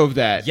that's- video of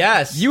that.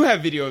 Yes. You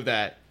have video of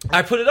that.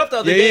 I put it up the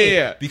other Yeah, day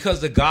yeah. because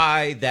the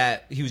guy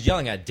that he was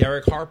yelling at,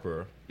 Derek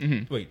Harper.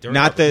 Wait, Derek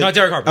Not Harper. the- Not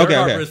Derek Harper. Okay,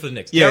 Derek okay. Harper is for the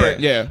Knicks. Yeah, Derek,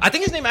 yeah. I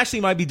think his name actually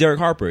might be Derek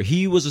Harper.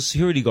 He was a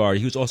security guard.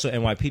 He was also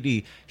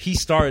NYPD. He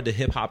started the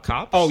Hip Hop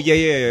Cops. Oh yeah,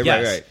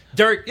 Yes. right.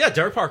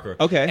 Derek Parker.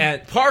 Okay.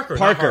 And Parker.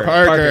 not Harper.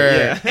 Parker.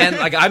 Yeah. And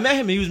like I met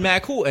him, and he was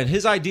mad cool. And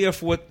his idea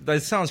for what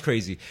that sounds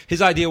crazy.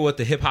 His idea what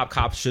the hip hop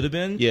cops should have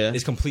been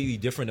is completely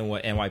different than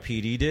what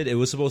NYPD did. It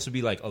was supposed to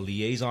be like a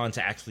liaison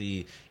to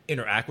actually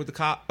interact with the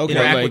cop,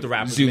 interact like with the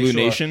rappers, Zulu make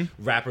sure Nation?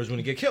 rappers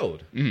wouldn't get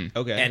killed.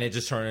 Okay. And it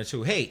just turned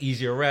into, hey,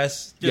 easy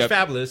arrest. There's Yep.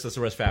 Fabulous. Let's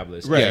arrest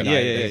Fabulous. Right. Now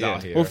Yeah, he's yeah.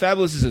 out here. Well,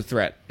 Fabulous is a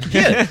threat.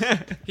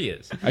 He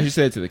is. I should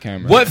say it to the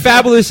camera. What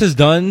Fabulous has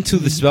done to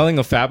the spelling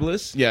of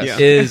Fabulous Yes.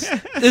 is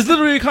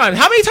literally a crime.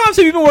 How many times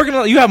have you been working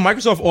on, you have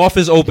Microsoft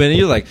Office open and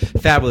you're like,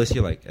 Fabulous,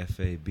 you're like,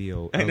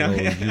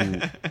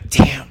 FABOLOU.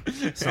 Damn,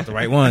 it's not the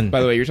right one. By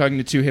the way, you're talking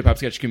to two hip-hop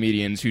sketch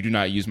comedians who do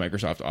not use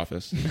Microsoft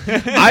Office.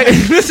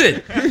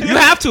 Listen, you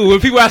have to when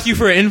people ask you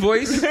for an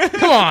invoice.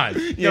 Come on.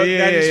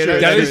 That is true.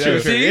 That is true.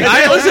 See,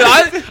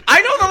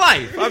 I know the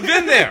life.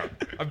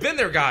 I've been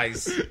there.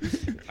 Guys.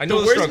 I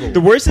know the struggle.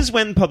 The worst is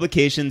when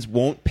publications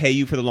won't pay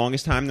you for the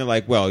longest time. They're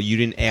like, "Well, you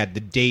didn't add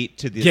the date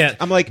to the." Yeah,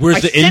 I'm like, "Where's I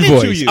the sent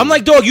invoice?" It to you. I'm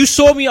like, "Dog, you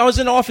saw me. I was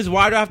in the office.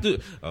 Why do I have to?"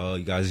 Oh,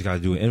 you guys got to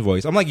do an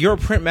invoice. I'm like, "You're a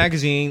print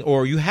magazine,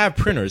 or you have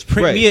printers.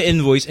 Print me an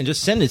invoice and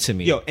just send it to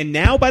me." Yo, and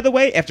now, by the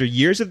way, after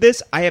years of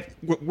this,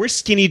 we're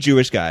skinny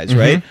Jewish guys,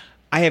 right?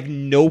 I have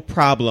no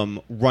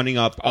problem running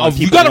up.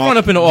 You got to run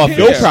up in the office.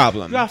 No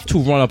problem. You have to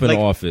run up in the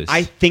office.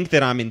 I think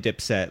that I'm in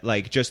Dipset,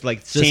 just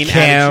same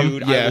Cam,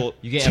 attitude. yeah. I will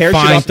You get tear shit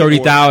fined off the board.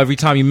 $30,000 every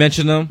time you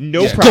mention them.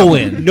 No Just problem. Go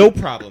in. No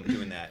problem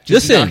doing that.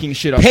 Listen, knocking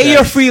shit off pay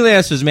your desks.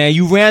 freelancers, man.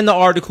 You ran the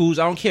articles.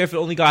 I don't care if it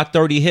only got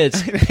 30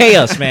 hits. Pay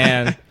us,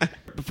 man.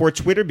 before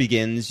Twitter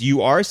begins,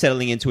 you are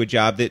settling into a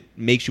job that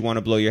makes you want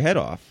to blow your head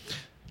off.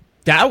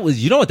 That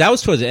was, that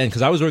was towards the end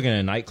because I was working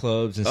in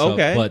nightclubs and stuff.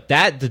 Okay. But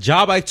the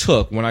job I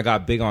took when I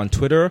got big on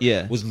Twitter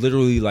was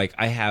literally like,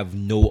 I have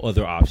no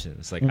other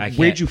options. Like,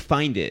 where'd you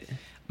find it?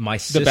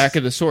 The back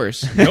of the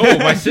source. No,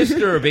 my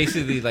sister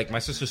basically, like, my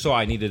sister saw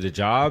I needed a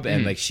job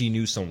and like she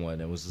knew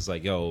someone and was just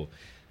like, yo,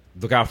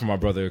 look out for my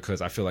brother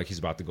because I feel like he's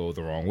about to go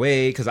the wrong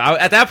way. Because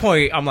at that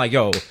point, I'm like,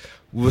 yo,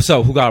 what's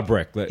up? Who got a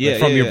brick? From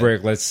your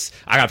brick,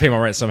 I gotta pay my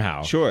rent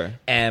somehow. Sure.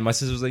 And my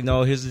sister was like,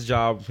 no, here's his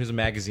job. Here's a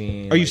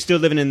magazine. Are you still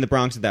living in the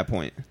Bronx at that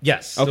point?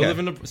 Yes. Still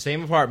living in the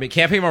same apartment.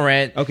 Can't pay my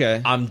rent.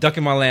 Okay. I'm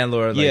ducking my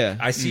landlord.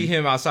 Like, I see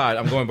him outside.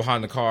 I'm going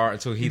behind the car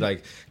until he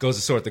like goes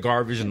to sort the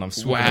garbage, and I'm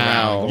swooping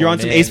around. You're on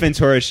some Ace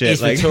Ventura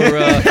shit. Ace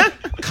Ventura.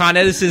 Con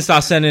Edison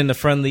starts sending a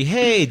friendly,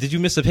 hey, did you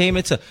miss a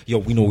payment? Yo,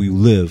 we know where you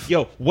live.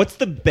 Yo, what's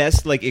the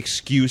best like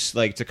excuse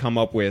like to come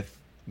up with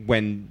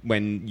when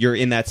you're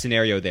in that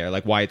scenario there,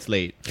 like why it's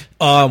late?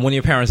 When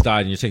your parents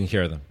died and you're taking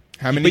care of them.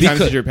 How many times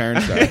did your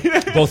parents die?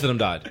 Both of them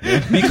died.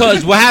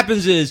 Because what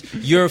happens is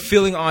you're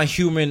feeling on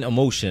human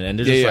emotion and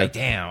they're just like,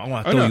 damn, I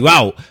want to throw you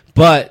out.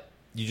 But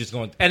you just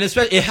going, and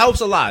especially it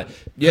helps a lot.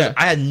 Yeah.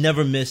 I had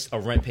never missed a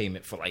rent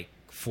payment for like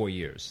 4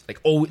 years.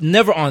 Like,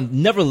 never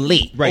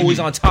late. Right. Always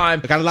on time.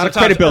 I got a lot of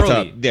credit built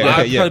up. Yeah. A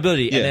lot of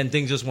credibility. And then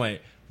things just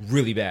went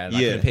really bad. I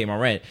couldn't pay my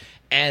rent.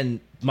 And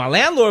my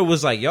landlord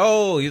was like,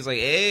 yo, he was like,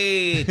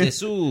 hey,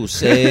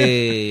 Desus,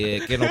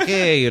 que no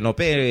que, you no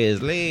pay,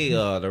 late,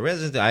 the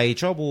resident, I had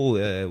trouble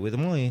with the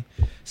money.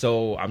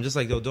 So I'm just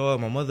like, yo, dog,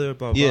 my mother,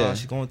 blah, blah,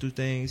 she's going through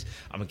things.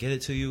 I'm going to get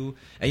it to you.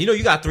 And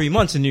you got 3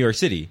 months in New York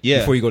City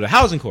before you go to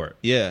housing court.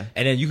 Yeah.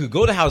 And then you could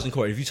go to housing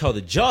court. If you tell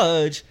the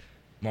judge,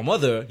 my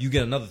mother, you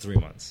get another 3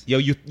 months. Yo,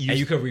 and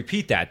you could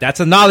repeat that. That's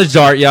a knowledge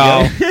dart,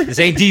 y'all. This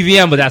ain't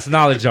DVM, but that's a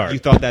knowledge dart. You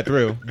thought that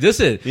through.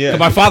 Listen,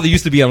 my father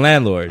used to be a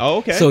landlord. Oh,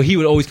 okay. So he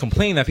would always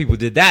complain that people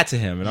did that to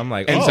him, and I'm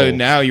like, and so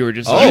now you were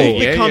just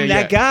become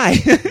that guy.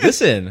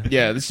 Listen,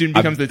 the student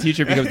becomes the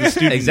teacher, becomes the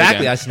student.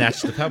 Exactly. I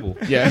snatched the pebble.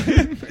 Yeah,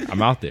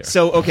 I'm out there.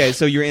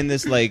 So you're in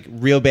this like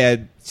real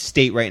bad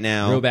state right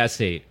now. Real bad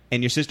state.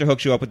 And your sister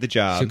hooks you up with the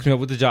job. She hooks me up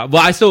with the job.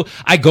 Well,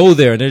 I go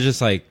there and they're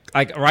just like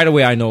right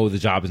away I know the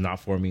job is not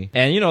for me.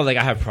 And like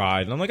I have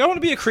pride and I'm like, I want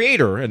to be a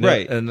creator. And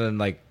then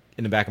like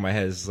in the back of my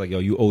head it's like, yo,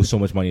 you owe so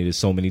much money to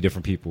so many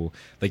different people.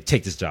 Like,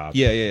 take this job.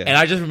 Yeah. And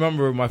I just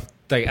remember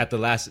at the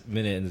last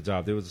minute in the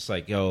job, they were just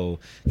like, yo,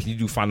 can you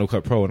do Final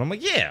Cut Pro? And I'm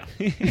like, yeah.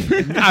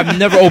 I've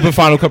never opened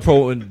Final Cut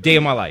Pro in a day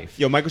of my life.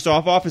 Yo,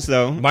 Microsoft Office,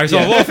 though.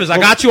 Microsoft Office. I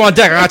got you on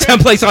deck. I got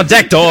templates on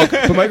deck, dog.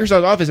 But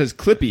Microsoft Office has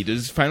Clippy.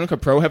 Does Final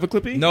Cut Pro have a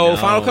Clippy? No.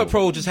 Final Cut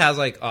Pro just has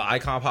like an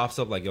icon pops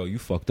up like, yo, you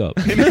fucked up.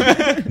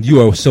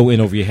 You are so in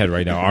over your head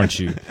right now, aren't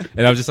you?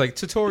 And I'm just like,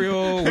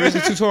 tutorial. Where's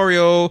the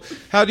tutorial?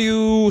 How do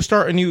you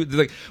start a new...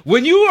 Like,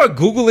 when you are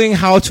Googling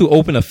how to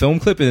open a film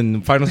clip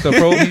in Final Cut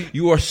Pro,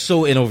 you are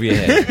so in over your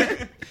head.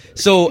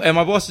 So, and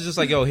my boss is just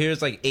like, yo,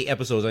 here's like 8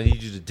 episodes. I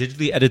need you to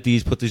digitally edit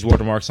these, put these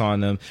watermarks on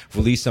them,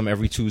 release them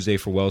every Tuesday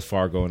for Wells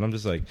Fargo. And I'm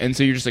just like... And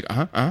so you're just like,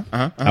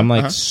 I'm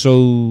like, so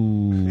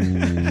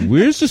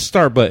where's the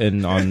start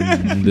button on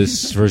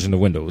this version of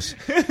Windows?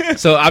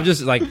 So I'm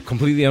just like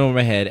completely in over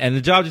my head. And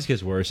the job just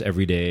gets worse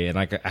every day. And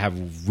like I have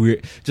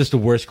just the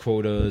worst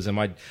quotas. And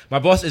my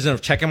boss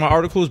isn't checking my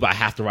articles, but I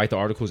have to write the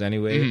articles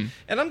anyway. Mm-hmm.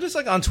 And I'm just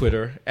like on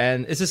Twitter.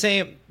 And it's the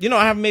same,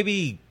 I have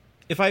maybe...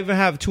 If I even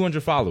have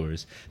 200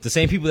 followers, the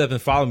same people that have been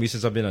following me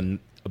since I've been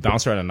a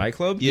bouncer at a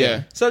nightclub.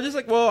 Yeah. So I'm just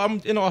like, well,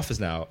 I'm in the office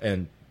now.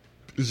 And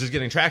it's just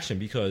getting traction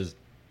because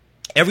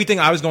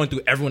everything I was going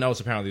through, everyone else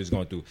apparently was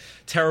going through.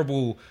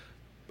 Terrible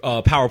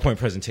PowerPoint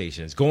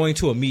presentations. Going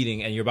to a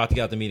meeting and you're about to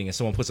get out the meeting and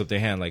someone puts up their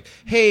hand like,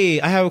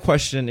 hey, I have a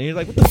question. And you're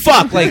like, what the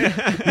fuck? Like,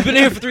 you've been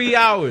here for 3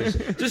 hours.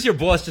 Just your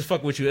boss just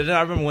fucking with you. And then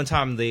I remember one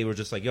time they were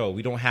just like, yo,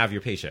 we don't have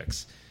your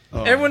paychecks.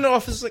 Oh. Everyone in the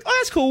office is like, oh,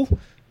 that's cool.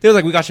 They were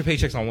like, we got your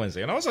paychecks on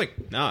Wednesday. And I was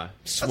like, nah.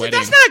 Sweating.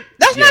 Like,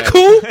 that's not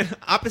cool.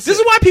 Opposite. This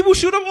is why people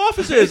shoot up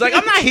offices. Like,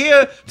 I'm not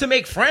here to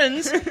make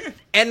friends.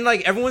 And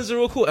like, everyone's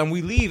real cool. And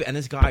we leave and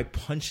this guy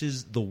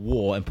punches the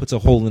wall and puts a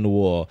hole in the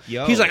wall.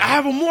 Yo. He's like, I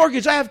have a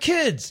mortgage. I have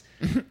kids.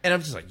 And I'm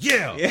just like,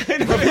 yeah.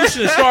 The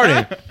revolution is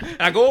starting.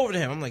 And I go over to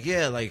him. I'm like,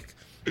 yeah, like,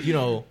 are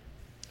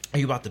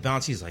you about to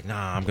bounce? He's like,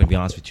 nah, I'm going to be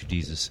honest with you,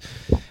 Jesus.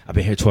 I've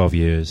been here 12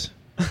 years.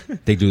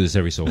 They do this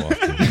every so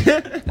often.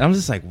 And I'm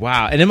just like,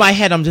 wow. And in my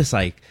head, I'm just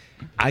like,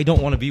 I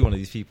don't want to be one of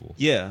these people.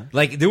 Yeah.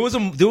 Like, there was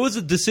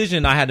a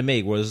decision I had to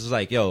make where it was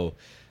like, yo,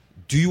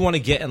 do you want to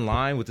get in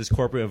line with this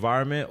corporate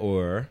environment,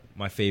 or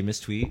my famous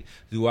tweet,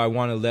 do I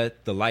want to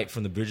let the light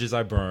from the bridges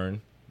I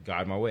burn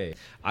guide my way?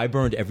 I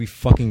burned every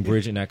fucking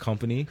bridge in that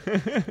company.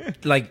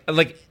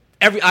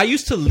 I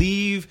used to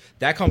leave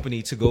that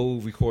company to go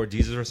record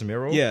Jesus vs.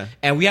 Miro. Yeah.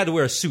 And we had to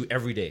wear a suit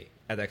every day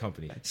at that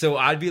company. So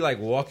I'd be like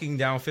walking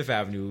down Fifth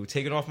Avenue,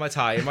 taking off my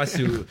tie and my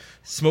suit,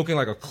 smoking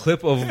like a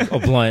clip of a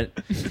blunt,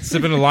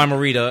 sipping a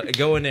limerita, and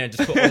go in there and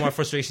just put all my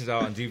frustrations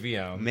out on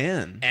DVM.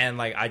 Man. And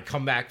like I'd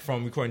come back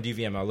from recording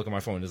DVM, and I'd look at my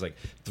phone, and there's like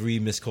 3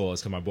 missed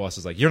calls because my boss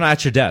was like, "You're not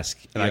at your desk."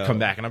 And I'd come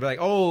back and I'd be like,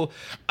 "Oh,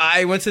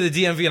 I went to the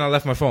DMV and I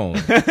left my phone."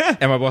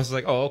 And my boss was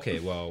like, "Oh, okay,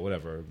 well,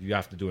 whatever. You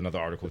have to do another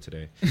article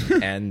today."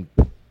 And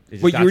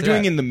what you were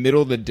doing in the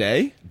middle of the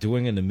day?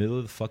 Doing in the middle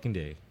of the fucking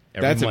day.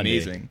 That's Monday,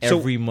 amazing.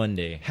 Every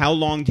Monday. How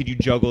long did you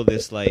juggle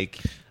this like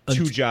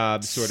 2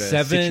 job sort of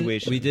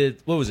situation? We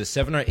did, what was it,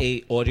 7 or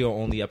 8 audio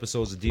only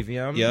episodes of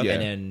DVM. Yep.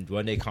 And then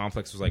one day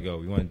Complex was like, "Oh,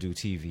 we want to do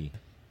TV."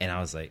 And I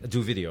was like,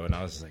 do video. And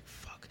I was like,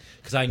 fuck.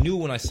 Because I knew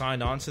when I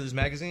signed on to this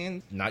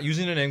magazine, not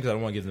using their name because I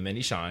don't want to give them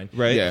any shine.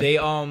 Right. Yeah. They,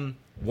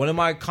 one of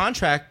my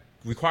contract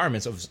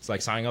requirements of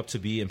like signing up to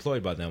be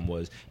employed by them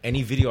was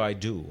any video I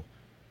do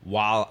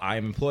while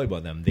I'm employed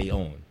by them, they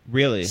own.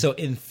 Really? So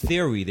in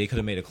theory, they could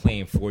have made a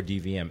claim for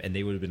DVM, and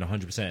they would have been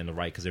 100% in the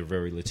right because they're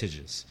very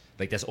litigious.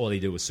 Like that's all they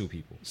did was sue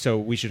people. So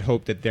we should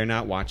hope that they're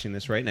not watching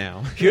this right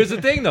now. Here's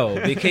the thing, though.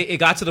 It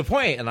got to the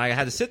point, and I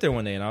had to sit there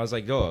one day, and I was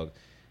like, "Dog,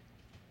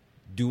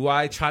 do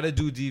I try to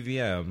do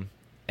DVM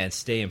and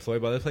stay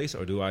employed by the place,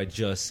 or do I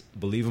just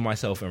believe in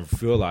myself and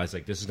realize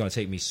like this is going to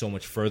take me so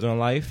much further in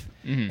life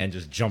and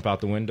just jump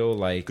out the window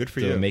like Good for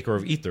the you. maker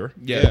of Ether,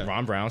 Yeah.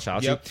 Ron Brown, shout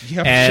out Yep. to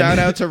Yep. And Shout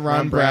out to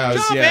Ron Browse.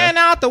 jumping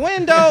out the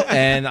window,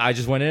 and I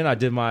just went in. I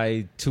did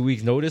my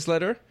 2-week notice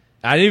letter.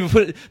 I didn't even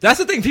put it. That's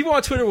the thing. People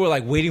on Twitter were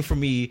like waiting for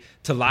me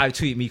to live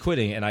tweet me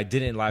quitting, and I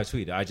didn't live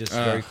tweet. I just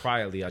very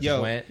quietly. I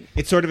just went.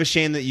 It's sort of a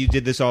shame that you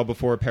did this all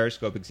before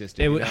Periscope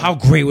existed. How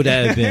great would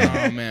that have been?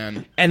 Oh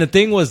man! And the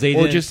thing was, they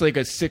Or didn't, just like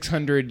a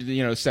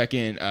 600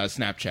 second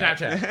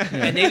Snapchat.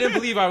 and they didn't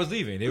believe I was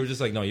leaving. They were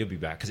just like, "No, you'll be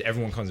back," because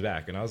everyone comes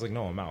back, and I was like,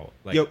 "No, I'm out."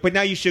 Like, Yo, but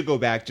now you should go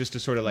back just to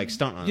sort of like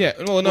stunt on it. Yeah,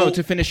 well, no,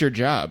 to finish your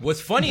job.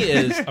 what's funny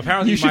is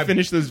apparently You should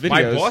finish those videos.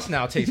 My boss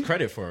now takes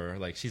credit for her.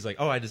 Like she's like,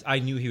 "Oh, I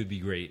knew he would be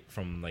great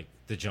from like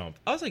the jump."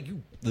 I was like,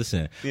 "You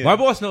listen." Yeah. My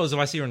boss knows if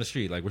I see her on the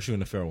street, like we're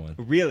shooting a fair one.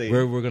 Really?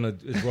 We're gonna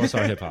it's Raw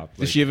Star Hip Hop.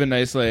 Does she have a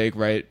nice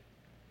right?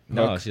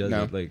 No, hook? she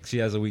doesn't. Like she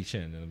has a weak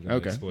chin, and I'm gonna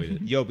Okay. exploit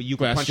it. Yo, but you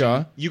could Glass punch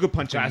jaw? You could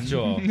punch Glass a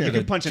jaw. You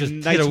could punch a Just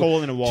nice hit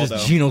hole in a wall, just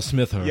though. Geno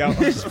Smith her. Yeah.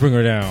 Just bring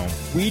her down.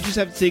 We just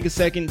have to take a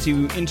second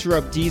to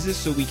interrupt Desus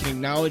so we can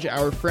acknowledge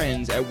our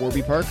friends at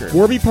Warby Parker.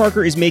 Warby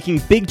Parker is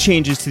making big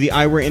changes to the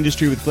eyewear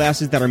industry with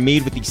glasses that are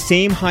made with the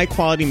same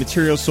high-quality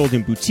materials sold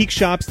in boutique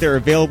shops. They're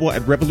available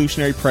at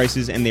revolutionary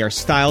prices, and they are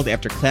styled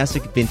after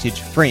classic vintage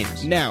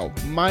frames. Now,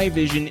 my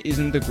vision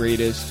isn't the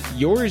greatest.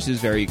 Yours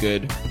is very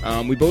good.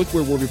 We both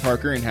wear Warby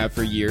Parker and have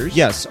for years.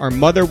 Yes, our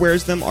mother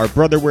wears them, our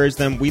brother wears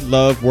them. We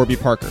love Warby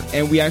Parker.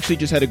 And we actually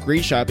just had a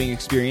great shopping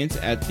experience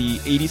at the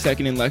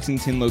 82nd and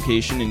Lexington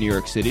location in New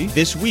York City.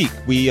 This week,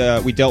 we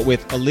dealt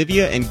with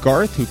Olivia and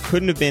Garth, who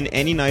couldn't have been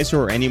any nicer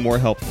or any more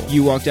helpful.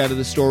 You walked out of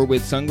the store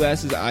with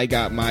sunglasses. I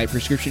got my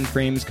prescription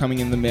frames coming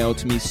in the mail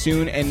to me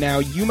soon. And now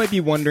you might be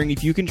wondering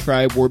if you can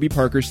try Warby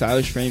Parker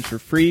stylish frames for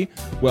free.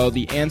 Well,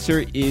 the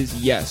answer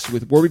is yes.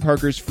 With Warby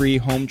Parker's free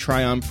home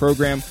try-on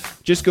program,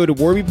 just go to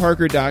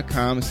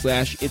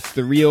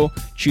warbyparker.com/itsthereal,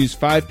 choose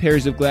 5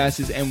 pairs of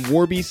glasses, and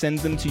Warby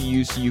sends them to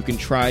you so you can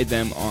try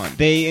them on.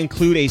 They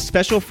include a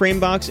special frame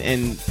box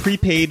and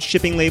prepaid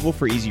shipping label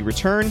for easy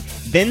return.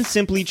 Then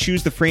simply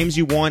choose the frames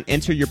you want,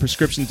 enter your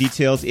prescription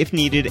details if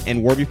needed,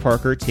 and Warby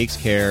Parker takes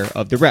care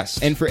of the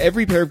rest. And for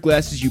every pair of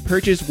glasses you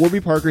purchase,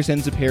 Warby Parker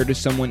sends a pair to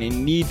someone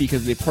in need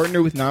because they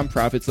partner with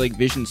nonprofits like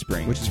Vision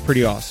Spring. Which is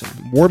pretty awesome.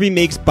 Warby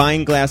makes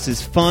buying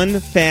glasses fun,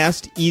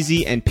 fast,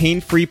 easy, and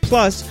pain-free.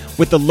 Plus,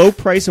 with the low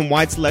price and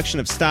wide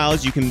selection of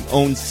styles, you can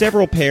own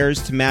several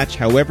pairs to match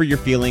however you're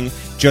feeling,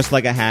 just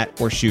like a hat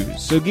or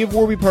shoes. So give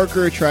Warby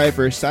Parker a try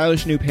for a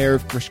stylish new pair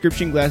of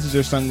prescription glasses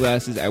or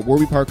sunglasses at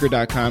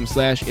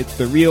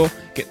warbyparker.com/itsthereal.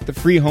 Get the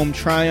free home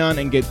try-on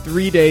and get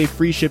 3-day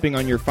free shipping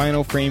on your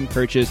final frame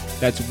purchase.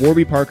 That's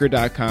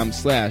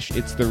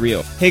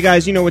warbyparker.com/itsthereal. Hey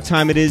guys, you know what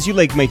time it is. You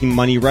like making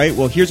money, right?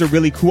 Well, here's a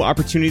really cool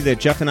opportunity that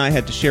Jeff and I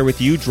had to share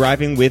with you,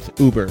 driving with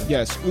Uber.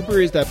 Yes,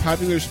 Uber is that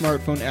popular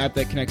smartphone app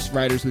that connects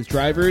riders with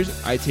drivers.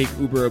 I take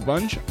Uber a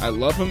bunch. I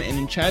love them, and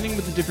in chatting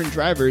with the different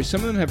drivers,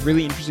 some of them have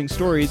really interesting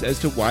stories as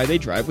to why they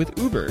drive with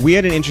Uber. We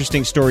had an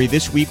interesting story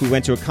this week. We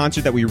went to a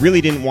concert that we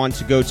really didn't want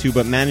to go to,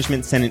 but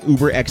management sent an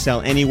Uber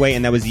XL anyway,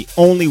 and that was the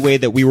only way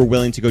that we were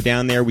willing to go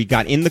down there. We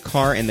got in the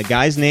car, and the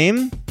guy's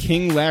name?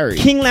 King Larry.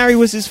 King Larry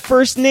was his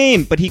first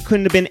name, but he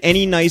couldn't have been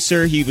any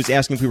nicer. He was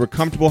asking if we were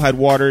comfortable, had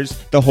waters,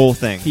 the whole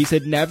thing. He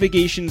said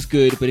navigation's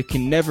good, but it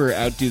can never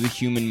outdo the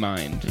human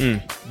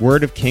mind.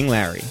 Word of King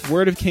Larry.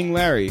 Word of King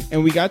Larry.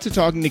 And we got to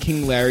talking to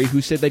King Larry,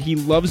 who said that he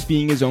loves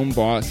being his own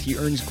boss. He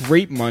earns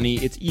great money.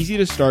 It's easy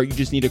to start. You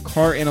just need a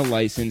car and a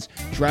license.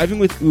 Driving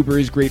with Uber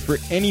is great for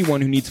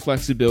anyone who needs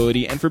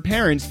flexibility. And for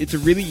parents, it's a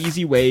really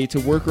easy way to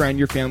work around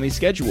your family's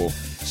schedule.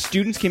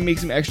 Students can make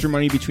some extra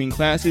money between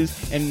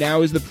classes, and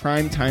now is the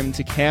prime time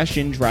to cash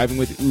in driving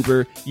with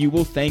Uber. You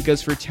will thank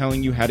us for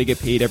telling you how to get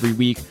paid every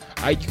week.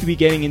 I could be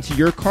getting into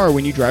your car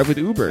when you drive with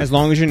Uber. As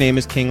long as your name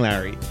is King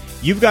Larry.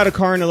 You've got a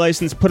car and a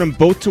license, put them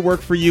both to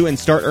work for you and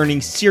start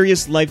earning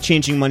serious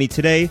life-changing money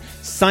today.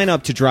 Sign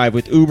up to Drive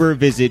with Uber.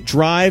 Visit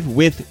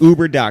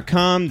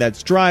drivewithuber.com.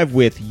 That's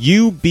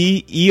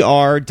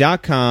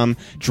drivewithuber.com.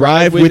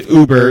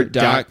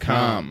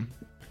 Drivewithuber.com.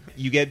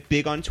 You get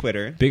big on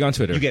Twitter. Big on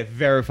Twitter. You get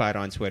verified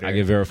on Twitter. I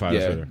get verified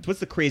on Twitter. What's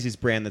the craziest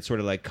brand that sort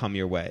of like come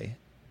your way?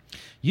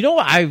 You know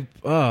what I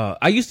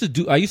used to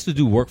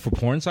do work for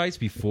porn sites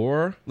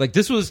before. Like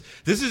this is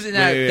in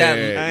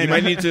that you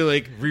might need to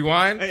like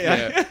rewind.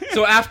 Yeah.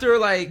 So after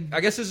like I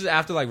guess this is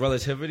after like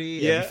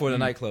Relativity and before the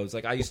Mm-hmm. nightclubs.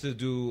 Like I used to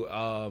do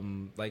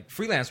like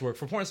freelance work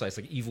for porn sites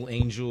like Evil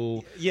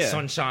Angel,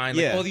 Sunshine,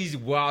 like all these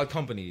wild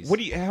companies.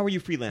 How are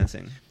you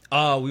freelancing?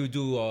 We would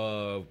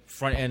do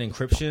front end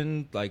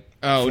encryption, like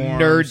forms,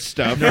 nerd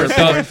stuff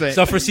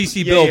for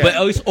CC Bill. But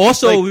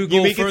also like, we would you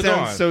go make further it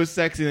sound on. so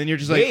sexy, and then you're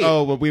just like,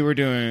 oh, what we were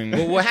doing.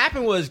 Well, what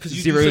happened was because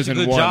you do such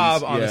a good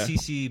job on the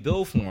CC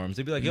Bill forms,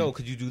 they'd be like, "Yo,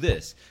 could you do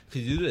this?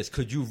 Could you do this?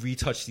 Could you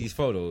retouch these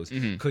photos?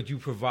 Could you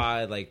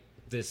provide like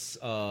this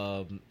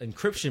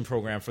encryption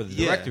program for the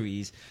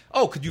directories?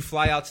 Oh, could you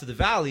fly out to the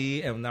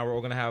Valley and now we're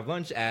all going to have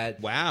lunch at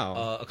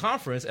a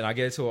conference?" And I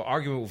get into an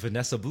argument with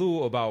Vanessa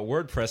Blue about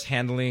WordPress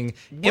handling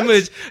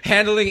image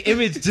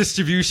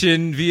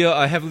distribution via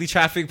a heavily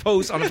trafficked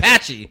post on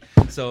Apache.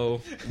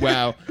 So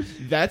wow,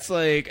 that's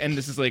like, and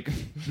this is like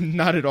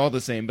not at all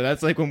the same, but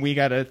that's like when we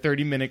got a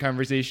 30-minute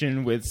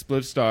conversation with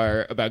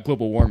Splitstar about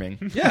global warming.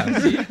 Yeah,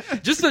 see?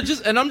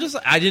 And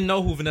I didn't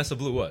know who Vanessa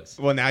Blue was.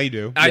 Well, now you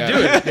do. I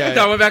do.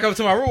 So I went back up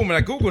to my room and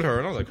I Googled her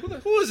and I was like,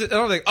 who is it? And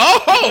I was like,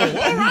 oh,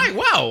 all right,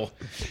 wow.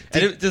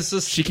 And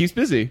she keeps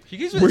busy.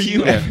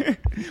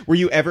 Were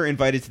you ever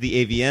invited to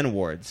the AVN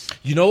Awards?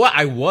 You know what?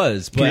 I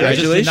was, but I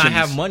just did not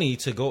have money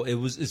to go.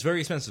 It's very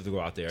expensive to go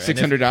out there.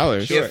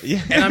 $600. Sure.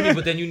 Yeah. And I mean,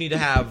 but then you need to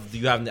have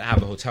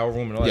a hotel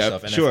room and all that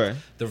stuff. And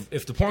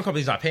if the porn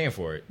company's not paying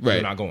for it,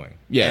 you're not going.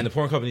 Yeah. And the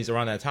porn companies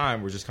around that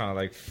time were just kind of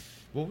like,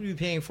 what were you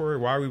paying for it?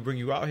 Why are we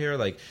bringing you out here?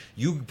 Like,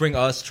 you bring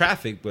us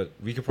traffic, but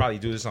we could probably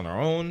do this on our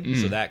own.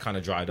 So that kind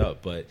of dried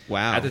up. But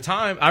at the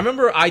time, I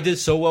remember I did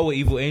so well with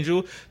Evil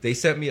Angel. They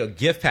sent me a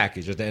gift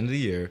package at the end of the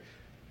year,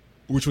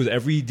 which was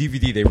every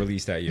DVD they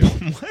released that year.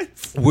 What?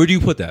 Where do you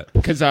put that?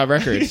 Kazaa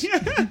Records.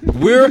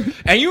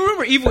 And you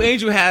remember Evil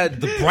Angel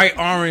had the bright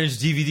orange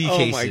DVD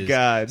cases. Oh my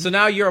God. So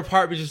now your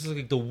apartment just looks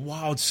like the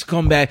wild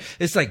scumbag.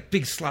 It's like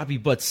Big Sloppy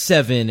Butt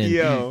 7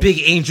 and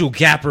Big Angel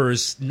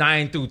Gappers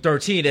 9 through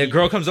 13. And a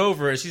girl comes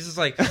over and she's just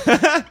like,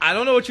 I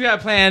don't know what you have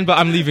planned, but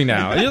I'm leaving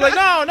now. And you're like,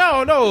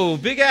 no.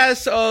 Big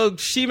ass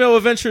She-Mail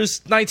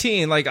Adventures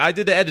 19. Like, I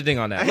did the editing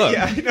on that. Look.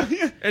 I know.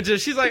 And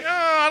she's like,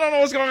 I don't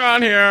know what's going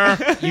on here.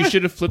 You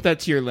should have flipped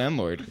that to your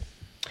landlord.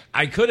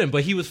 I couldn't,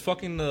 but he was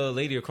fucking the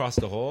lady across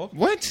the hall.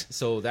 What?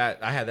 So that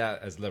I had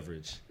that as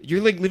leverage.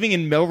 You're like living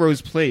in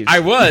Melrose Place. I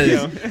was.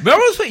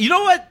 Melrose Place. You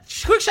know what?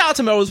 Quick shout out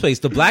to Melrose Place.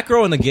 The black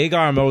girl and the gay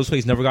guy on Melrose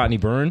Place never got any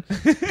burn.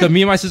 Because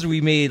me and my sister,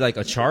 we made like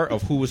a chart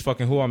of who was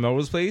fucking who on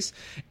Melrose Place.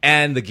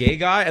 And the gay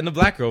guy and the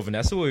black girl,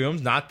 Vanessa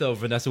Williams, not the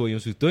Vanessa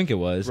Williams we think it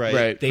was.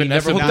 Right. They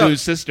Vanessa never hooked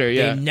Blue's up. sister,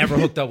 They never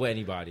hooked up with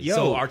anybody. Yo.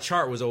 So our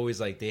chart was always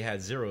like they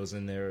had zeros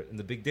in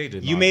the big data.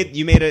 You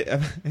made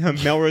a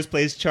Melrose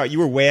Place chart. You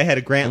were way ahead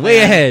of Grant. Way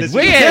ahead.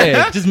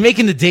 Just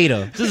making the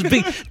data. Just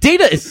big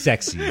data is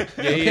sexy.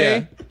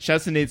 Okay.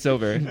 Shouts to Nate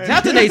Silver.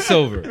 Shout to Nate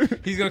Silver.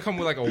 He's gonna come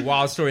with like a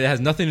wild story that has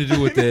nothing to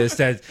do with this.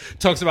 That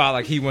talks about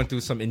like he went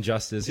through some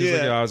injustice. He's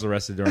like, I was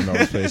arrested during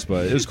Melrose Place,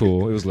 but it was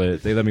cool. It was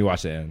lit. They let me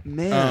watch the end.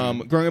 Man.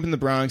 Growing up in the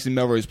Bronx in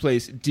Melrose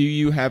Place, do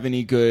you have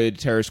any good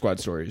Terror Squad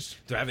stories?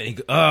 Do I have any?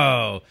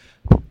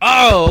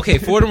 Okay.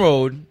 Fordham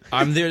Road.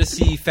 I'm there to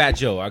see Fat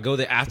Joe. I go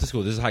there after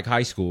school. This is like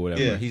high school,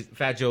 whatever. Yeah.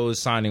 Fat Joe is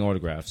signing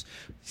autographs.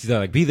 He's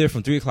like, be there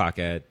from 3:00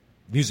 at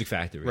Music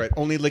Factory. Right.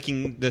 Only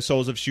licking the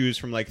soles of shoes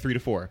from like 3 to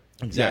 4.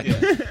 Exactly.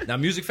 Now,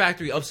 Music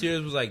Factory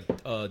upstairs was like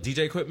DJ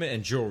equipment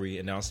and jewelry,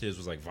 and downstairs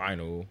was like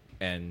vinyl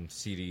and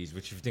CDs.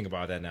 Which, if you think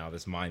about that now,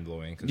 that's mind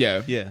blowing.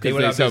 Yeah. They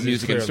would sell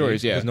music in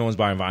stores. Yeah, because no one's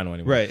buying vinyl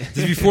anymore. Right.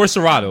 This is before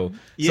Serato.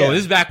 Yeah. So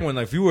this is back when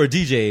like if you were a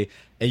DJ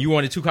and you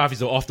wanted 2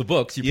 copies of Off the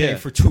Books, you paid Yeah.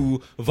 for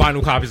 2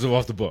 vinyl copies of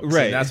Off the Books.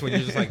 Right. And that's when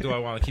you're just like, do I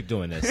want to keep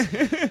doing this?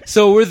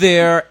 So we're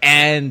there,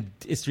 and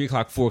it's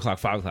 3:00, 4:00,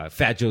 5:00.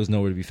 Fat Joe's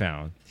nowhere to be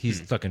found.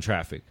 He's stuck in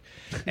traffic.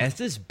 And it's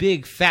this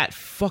big, fat,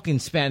 fucking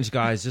Spanish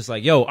guy is just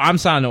like, yo, I'm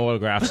signing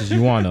autographs as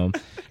you want them.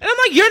 And I'm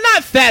like, you're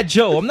not Fat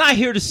Joe. I'm not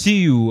here to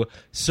see you,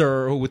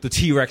 sir, with the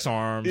T-Rex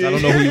arms. I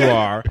don't know who you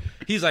are.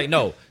 He's like,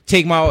 no,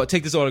 take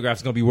this autograph.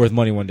 It's going to be worth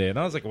money one day. And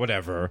I was like,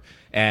 whatever.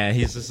 And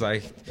he's just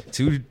like,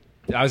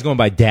 I was going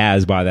by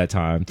Daz by that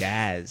time.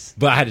 Daz.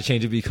 But I had to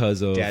change it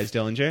because of Daz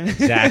Dillinger.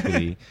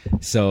 Exactly.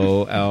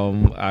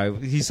 So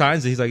he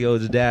signs it. He's like, yo,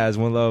 the Daz,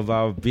 one love,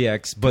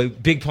 BX.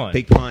 But big pun.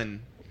 Big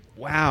pun.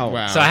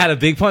 Wow. So I had a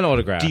big pun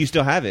autograph. Do you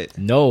still have it?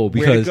 No, Where'd it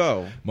because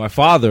go? my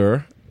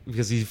father,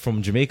 because he's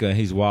from Jamaica and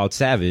he's wild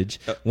savage,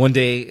 one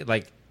day,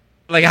 like,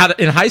 like how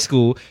in high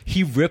school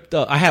he ripped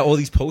up. I had all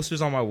these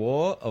posters on my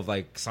wall of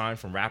like signed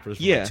from rappers,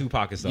 from like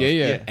Tupac and stuff.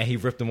 Yeah. And he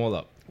ripped them all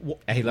up.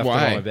 And he left them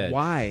on my bed.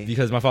 Why?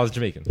 Because my father's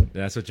Jamaican. And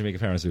that's what Jamaican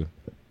parents do.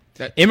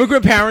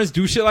 Immigrant parents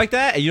do shit like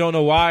that, and you don't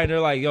know why. And they're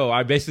like, "Yo,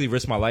 I basically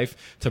risked my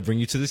life to bring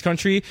you to this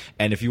country,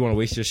 and if you want to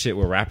waste your shit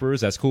with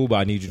rappers, that's cool. But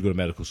I need you to go to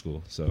medical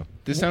school." So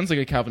this sounds like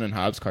a Calvin and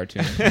Hobbes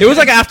cartoon. it was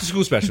like an after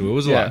school special. It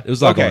was a lot. It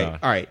was a lot going on.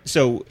 All right.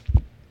 So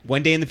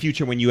one day in the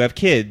future, when you have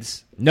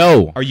kids,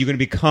 are you going to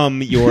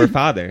become your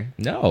father?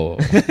 No.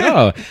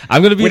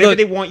 I'm going to be whatever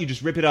they want. You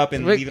just rip it up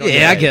and leave it on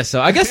the I guess so.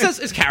 I guess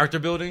it's character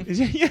building.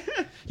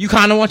 You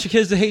kind of want your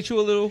kids to hate you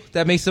a little.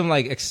 That makes them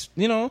like,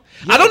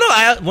 I don't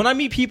know. When I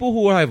meet people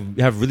who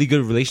have really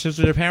good relationships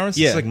with their parents,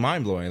 it's like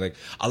mind blowing. Like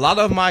a lot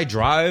of my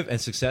drive and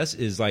success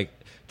is like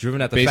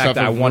driven at the fact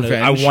that I want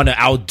to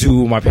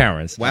outdo my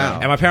parents. Wow.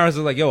 And my parents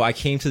are like, yo, I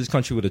came to this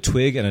country with a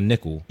twig and a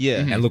nickel. Yeah.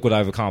 And look what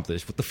I've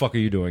accomplished. What the fuck are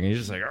you doing? And you're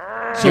just like,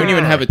 so you don't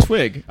even have a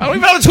twig. I don't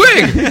even have a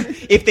twig.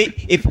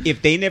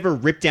 if they never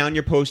ripped down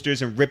your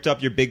posters and ripped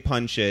up your big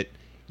pun shit,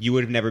 you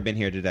would have never been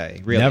here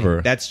today. Really.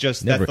 Never. That's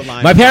the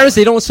line. My parents,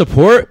 they don't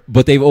support,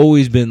 but they've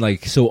always been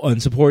like so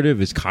unsupportive.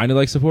 It's kind of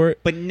like support.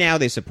 But now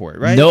they support,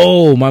 right?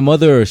 No, my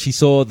mother, she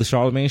saw the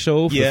Charlemagne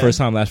show for the first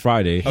time last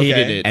Friday.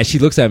 Hated it. And she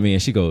looks at me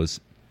and she goes,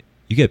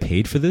 "You get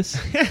paid for this?"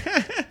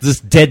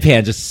 Just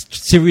deadpan, just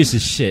serious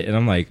as shit. And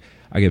I'm like,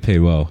 "I get paid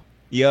well."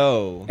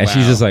 Yo. And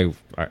she's just like,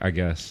 I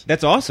guess.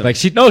 That's awesome. Like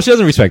she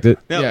doesn't respect it.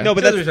 No, Yeah. no,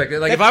 but She doesn't respect it.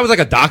 Like if I was like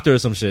a doctor or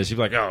some shit, she'd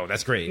be like, "Oh,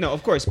 that's great." no,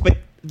 of course. But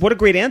what a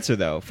great answer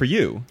though for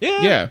you.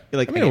 Yeah. Yeah. You're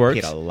like, I mean, I it get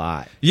works. paid a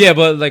lot. Yeah,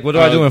 but like, what do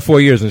I do in 4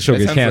 years when the show that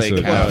gets sounds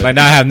canceled? like Like,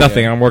 now I have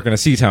nothing. I'm working at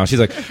C-Town. She's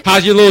like,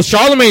 "How's your little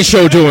Charlemagne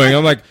show doing?"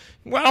 I'm like,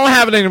 "Well, I don't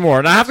have it anymore,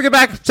 and I have to get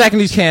back stacking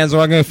these cans, or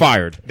I'm getting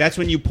fired." That's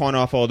when you pawn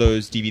off all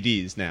those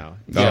DVDs now.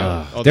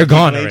 All They're the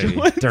gone Evil Age already.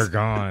 ones. They're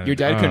gone. Your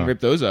dad couldn't rip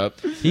those up.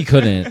 He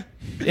couldn't.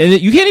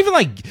 And you can't even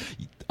like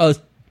a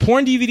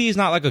porn DVD is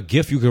not like a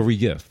gift you can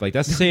re-gift. Like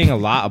that's saying a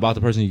lot about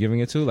the person you're giving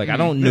it to. Like I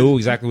don't know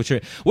exactly what you're.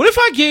 What if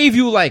I gave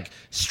you like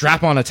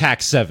Strap On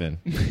Attack 7?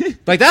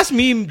 Like that's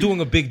me doing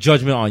a big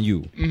judgment on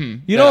you. Mm-hmm.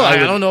 You know, I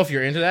don't know if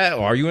you're into that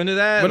or are you into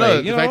that. But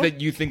like, no, the fact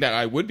that you think that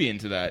I would be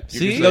into that.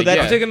 See, like,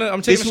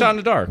 I'm taking a shot in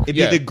the dark. It'd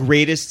be the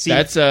greatest scene.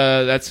 That's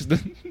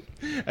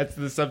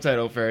the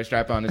subtitle for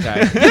Strap On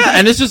Attack. Yeah,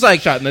 and it's just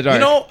like Shot in the dark. You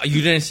know,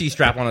 you didn't see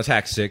Strap On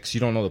Attack 6.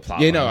 You don't know the plot.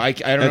 Yeah, line. no, I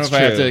don't know That's if I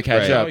have true. to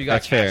catch Right. up. You got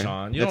That's catch fair.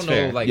 on. You That's don't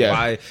know fair. like Yeah.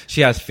 why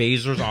she has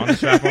phasers on the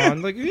strap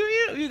on. Like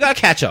you got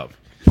to catch up.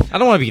 I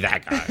don't want to be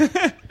that guy.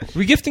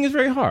 Regifting is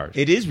very hard.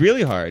 It is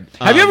really hard.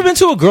 Have you ever been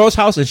to a girl's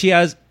house and she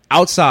has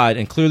outside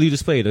and clearly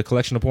displayed a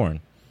collection of porn?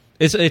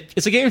 It's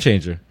a game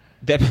changer.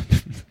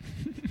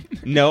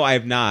 No, I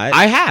have not.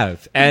 I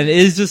have, and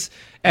it's just.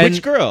 And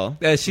Which girl?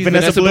 She's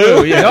Vanessa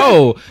Blue. Yeah.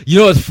 No, you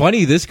know what's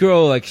funny? This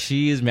girl, like,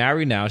 she is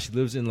married now. She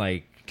lives in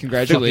like.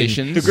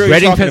 Congratulations. The girl you're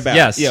Reading, talking about.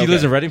 Yes, Yeah, she okay.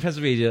 lives in Reading,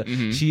 Pennsylvania.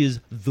 She is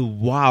the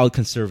wild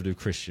conservative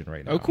Christian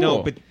right now. Oh, cool.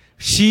 No, but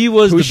She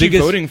was Who's the she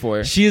biggest. voting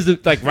for? She is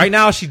like right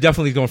now. She's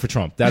definitely going for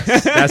Trump. That's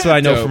what I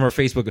know Dope. from her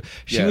Facebook.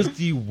 She Yeah. was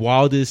the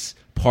wildest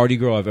party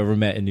girl I've ever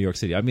met in New York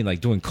City. I mean, like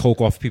doing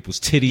coke off people's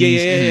titties.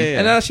 Yeah.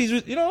 And now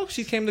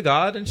she came to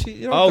God, and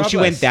she. God she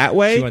bless. went that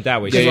way? She went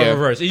that way. Yeah, She went yeah.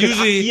 reverse. It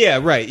usually, yeah,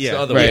 right, it's yeah. the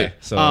other Right. way.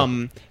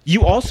 So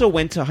You also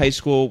went to high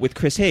school with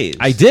Chris Hayes.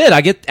 I did. I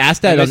get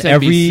asked that on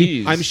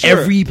MSNBCs. I'm sure.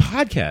 every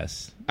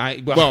podcast.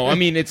 Well, I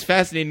mean, it's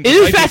fascinating. It to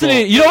is white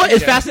fascinating. people. You know what?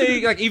 It's Yeah.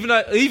 fascinating. Like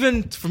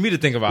even for me to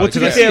think about Well, it. to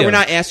 'cause be I see fair, we're them.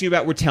 not asking you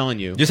about. We're telling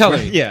you. You're telling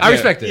me. Yeah, I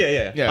respect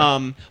it.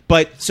 Yeah.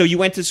 But so you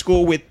went to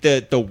school with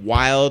the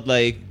wild,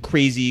 like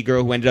crazy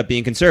girl who ended up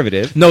being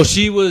conservative. No,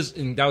 she was.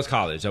 That was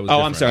college. That was. Oh,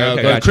 different. I'm sorry. Okay,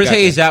 But gotcha, Chris gotcha.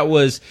 Hayes. That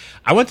was.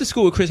 I went to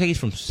school with Chris Hayes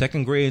from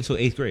 2nd grade until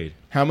 8th grade.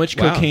 How much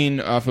Wow. cocaine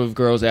off of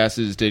girls'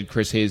 asses did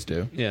Chris Hayes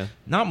do? Yeah.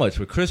 Not much,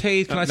 but Chris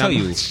Hayes, can I Not tell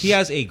you, much. he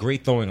has a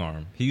great throwing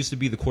arm. He used to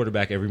be the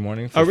quarterback every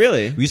morning. Oh,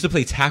 really? We used to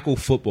play tackle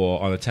football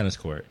on a tennis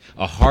court,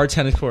 a hard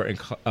tennis court in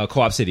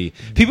Co-op City.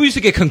 People used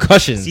to get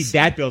concussions. See,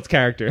 that builds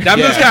character. That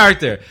builds Yeah.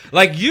 character.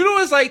 Like, you know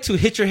what it's like to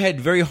hit your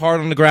head very hard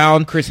on the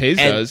ground? Chris Hayes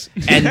and, does.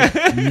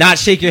 And not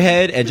shake your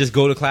head and just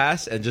go to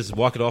class and just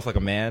walk it off like a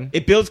man.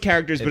 It builds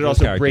characters, It but it builds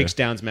also character. breaks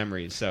down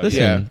memories. So Listen,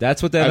 Yeah.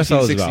 that's what the I've seen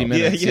NFL is 60 about.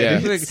 Minutes. Yeah, Yeah.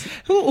 yeah. Like,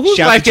 whose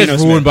Shout life to Geno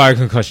gets Smith. ruined by a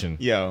concussion?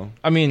 Yo,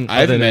 I mean, I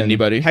haven't other met than-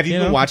 anybody. have you You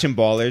been know? watching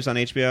Ballers on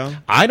HBO?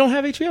 I don't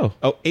have HBO.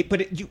 Oh,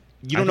 but you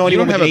don't You know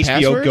anyone don't with an have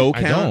a HBO password? Go I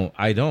account?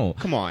 don't.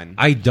 Come on.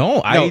 I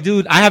don't. No.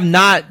 Dude, I have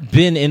not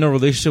been in a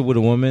relationship with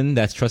a woman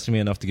that's trusted me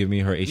enough to give me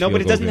her HBO. No,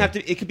 but it doesn't Go have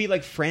to. It could be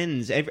like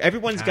friends.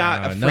 Everyone's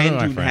got a none of friend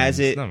my who friends. has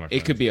it. None of my It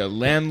friends. could be a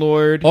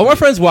landlord. All my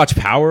friends watch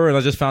Power, and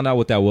I just found out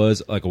what that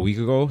was like a week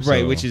ago.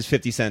 Right, so- which is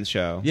 50 Cent's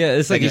show. yeah,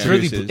 it's like That it's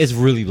really introduces. it's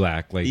really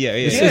black. Like Yeah,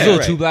 it's yeah, a little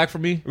right. too black for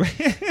me.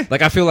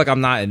 Like I feel like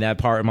I'm not in that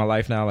part of my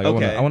life now. Like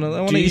Okay. I want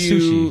Do to eat you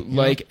sushi. you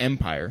know? like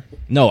Empire?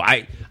 No,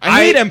 I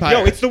hate Empire.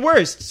 Yo, it's the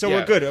worst. So Yeah.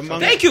 we're good. Among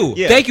Thank you,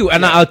 Yeah. thank you.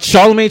 And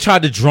Charlemagne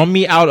tried to drum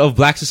me out of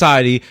black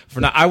society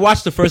for now. I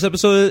watched the first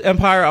episode of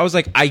Empire. I was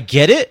like, I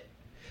get it,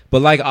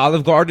 But like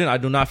Olive Garden, I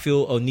do not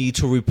feel a need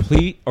to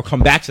repeat or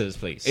come back to this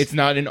place. It's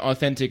not an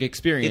authentic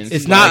experience.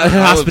 It's not like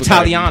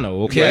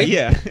hospitaliano, okay? Right,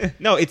 yeah.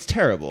 No, it's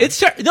terrible.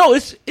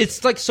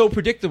 It's like so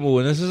predictable,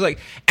 and it's just like,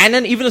 and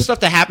then even the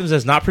stuff that happens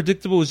that's not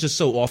predictable is just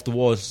so off the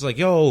wall. It's just like,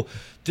 yo,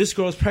 this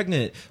girl's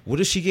pregnant. What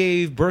if she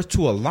gave birth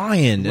to a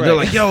lion? And they're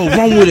like, yo,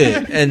 run with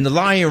it. And the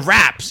lion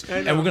raps,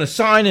 and we're gonna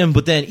sign him.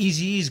 But then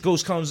Eazy-E's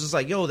Ghost comes, it's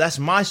like, yo, that's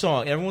my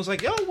song. And everyone's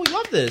like, yo, we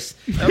love this.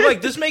 And I'm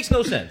like, this makes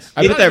no sense.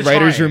 I bet that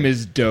writer's room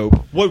is dope.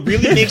 What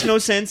really makes no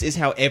sense is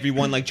how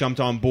everyone like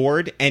jumped on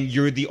board, and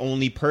you're the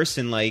only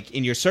person like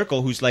in your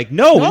circle who's like,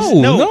 no,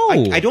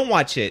 I don't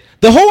watch it.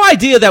 The whole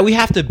idea that we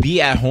have to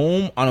be at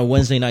home on a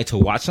Wednesday night to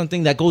watch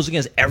something that goes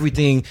against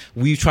everything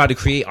we've tried to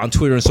create on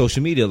Twitter and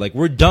social media. Like,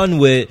 we're done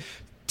with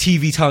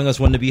TV telling us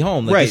when to be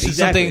home. Like, this is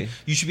something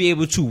you should be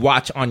able to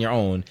watch on your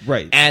own.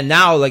 Right. And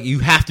now, like, you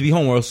have to be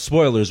home or else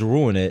spoilers will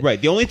ruin it.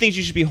 Right. The only things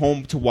you should be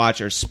home to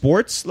watch are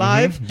sports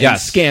live and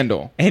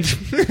Scandal. And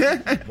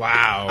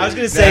wow. I was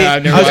going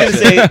to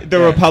say the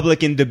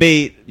Republican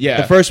debate. Yeah.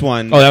 The first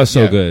one. Oh, that was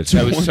so good.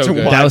 That was so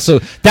good.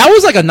 That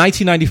was like a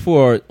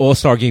 1994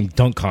 All-Star Game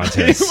dunk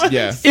contest.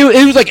 Yeah.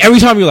 It was like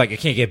every time you were like, it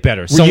can't get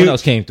better. Someone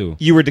else came through.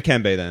 You were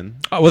Dikembe then.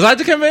 Was I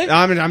Dikembe?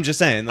 I'm just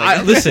saying.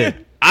 Like,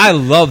 listen, I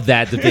love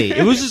that debate.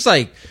 It was just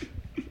like,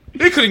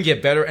 it couldn't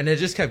get better, and it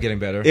just kept getting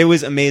better. It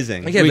was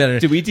amazing.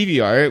 Did we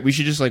DVR it? We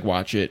should just like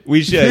watch it.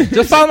 We should.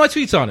 Just follow my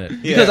tweets on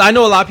it. Because I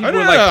know a lot of people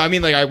are like... No, I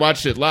mean, like, I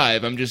watched it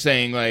live. I'm just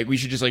saying, like, we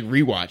should just, like,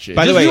 rewatch it.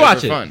 By the way,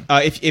 rewatch it. Fun.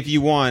 If you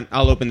want,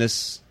 I'll open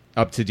this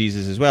up to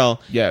Desus as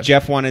well. Yeah.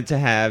 Jeff wanted to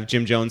have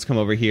Jim Jones come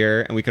over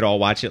here, and we could all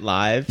watch it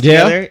live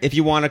together. If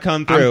you want to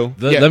come through.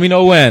 Let me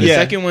know when. The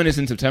second one is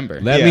in September.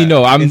 Let me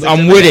know. I'm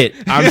with it.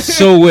 I'm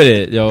so with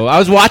it, yo. I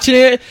was watching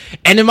it,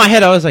 and in my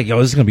head, I was like, yo,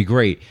 this is going to be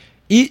great.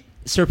 It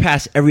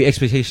surpassed every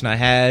expectation I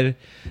had.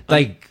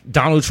 Like,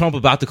 Donald Trump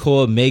about to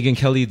call Megyn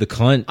Kelly the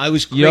cunt. I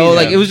was crazy. Yo,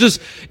 like, it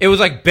was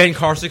like Ben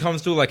Carson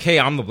comes through like, hey,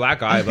 I'm the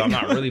black guy, but I'm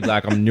not really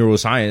black. I'm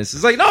neuroscience.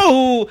 It's like,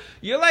 no,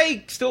 you're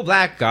like still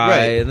black guy.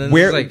 Right. And then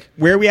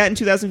where are we at in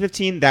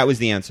 2015? That was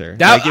the answer.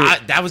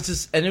 That was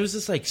just, and it was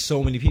just like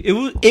so many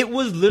people. It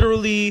was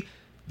literally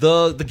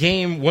the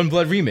game One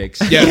Blood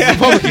remix. Yeah.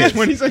 Republicans.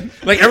 When he's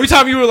like every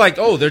time you were like,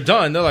 oh, they're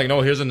done, they're like,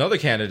 no, here's another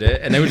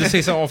candidate, and they would just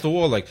say something off the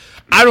wall like,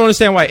 I don't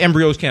understand why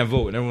embryos can't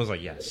vote, and everyone was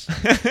like, yes.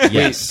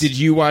 Wait, did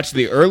you watch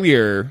the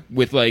earlier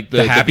with like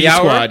the happy the hour?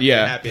 Squad?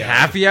 Yeah,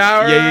 happy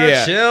hour.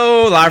 Yeah.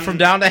 Chill, live from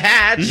down the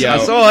hatch. Yeah, I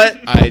saw it.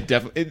 I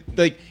definitely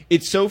like.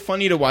 It's so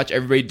funny to watch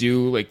everybody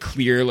do like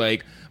clear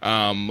like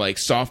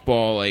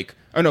softball like.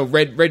 Oh no,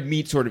 red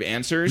meat sort of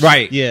answers.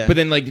 Right. Yeah. But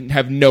then like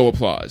have no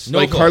applause. No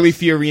like applause. Carly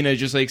Fiorina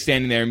just like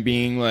standing there and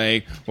being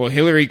like, well,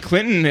 Hillary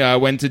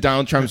Clinton went to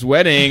Donald Trump's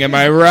wedding. Am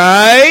I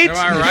right? Am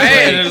I right?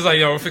 And it was like,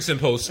 yo, we're fixing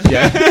post.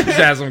 Yeah. Just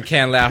had some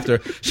canned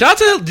laughter. Shout out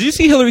to, did you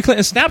see Hillary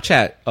Clinton's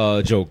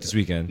Snapchat joke this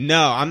weekend?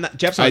 No, I'm not.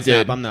 Jeff's on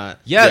Snap. I'm not.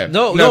 Yeah.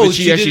 No, but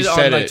she actually did it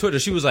said on like it. Twitter.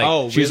 She was like,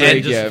 oh, she was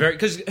really? like,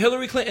 because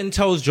Hillary Clinton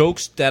tells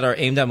jokes that are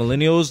aimed at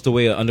millennials the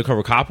way an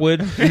undercover cop would.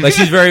 Like,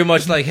 she's very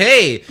much like,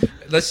 hey,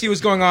 let's see what's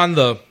going on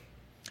the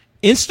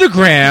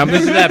Instagram.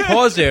 There's that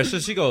pause there. So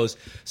she goes,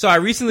 so I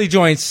recently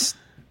joined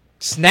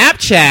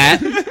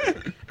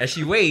Snapchat. And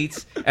she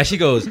waits, and she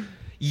goes,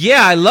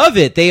 yeah, I love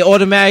it. They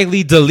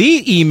automatically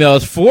delete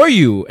emails for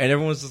you. And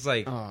everyone's just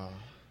like,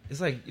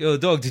 it's like, yo,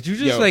 dog, did you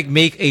just like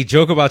make a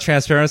joke about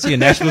transparency and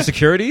national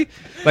security?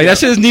 Like, that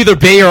shit is neither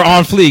bay or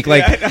on fleek.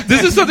 Like,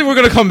 this is something we're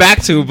going to come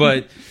back to,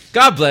 but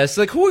God bless.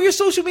 Like, who are your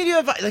social media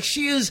advisors? Like,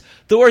 she is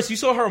the worst. You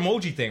saw her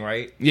emoji thing,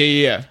 right?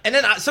 Yeah. And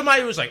then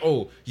somebody was like,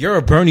 oh, you're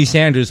a Bernie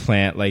Sanders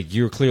plant. Like,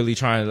 you're clearly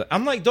trying to...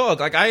 I'm like, dog,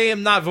 like, I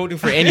am not voting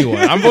for anyone.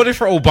 I'm voting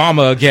for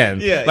Obama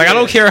again. I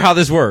don't care how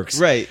this works.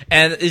 Right.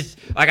 And it's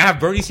like, I have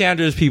Bernie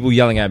Sanders people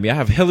yelling at me. I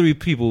have Hillary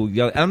people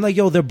yelling. And I'm like,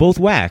 yo, they're both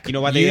whack. You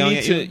know why they're yelling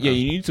at you? Yeah,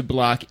 you need to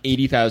block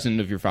 80,000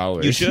 of your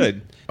followers. You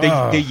should.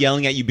 They're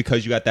yelling at you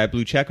because you got that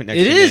blue check next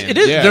to your name. It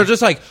is. Yeah. They're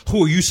just like,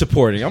 who are you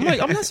supporting? I'm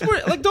like, I'm not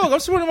supporting. Like, dog, I'm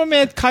supporting my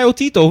man Kyle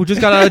Tito, who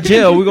just got out of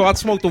jail. We go out and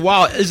smoke the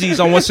wild Izzy's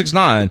on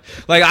 169.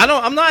 Like,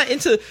 I'm not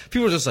into.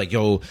 People are just like,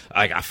 yo,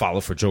 I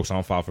follow for jokes. I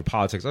don't follow for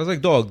politics. I was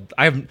like, dog,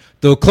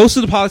 the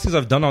closest to politics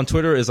I've done on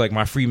Twitter is like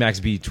my free Max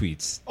B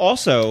tweets.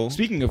 Also,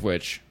 speaking of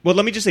which, well,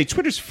 let me just say,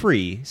 Twitter's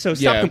free, so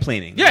stop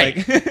complaining.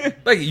 Yeah,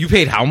 like you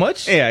paid how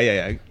much?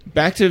 Yeah.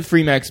 Back to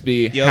free Max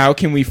B. Yep. How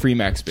can we free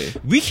Max B?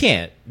 We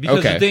can't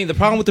because the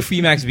problem with the free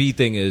Max B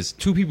thing is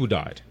 2 people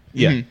died.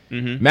 Yeah.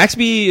 Mm-hmm. Max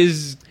B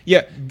is he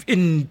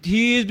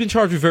has been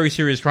charged with very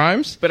serious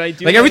crimes. But I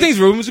do like everything's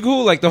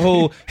whimsical, like the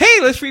whole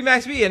hey, let's free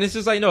Max B, and it's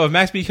just like no, if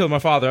Max B killed my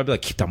father, I'd be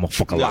like keep that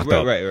motherfucker locked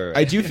up. Right.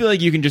 I do feel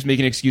like you can just make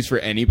an excuse for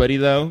anybody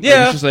though. Yeah,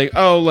 like, it's just like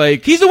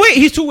like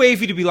he's too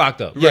wavy to be locked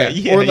up.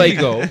 Yeah. Or like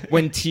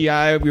when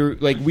T.I.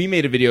 we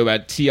made a video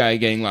about T.I.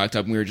 getting locked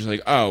up, and we were just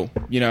like,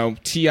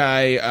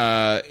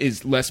 T.I.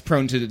 is less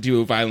prone to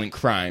do a violent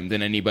crime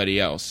than anybody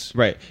else.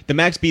 Right. The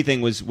Max B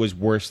thing was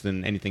worse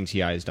than anything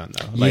T.I. has done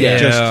though. Yeah.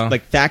 Just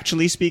like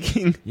factually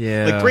speaking.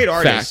 Yeah. Like great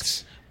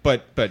artists. Facts.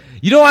 But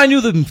you know, I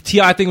knew the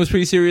T.I. thing was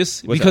pretty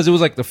serious because it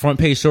was like the front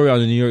page story on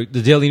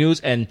the Daily News,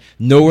 and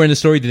nowhere in the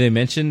story did they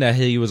mention that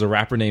he was a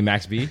rapper named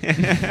Max B.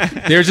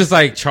 They're just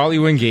like Charlie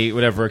Wingate,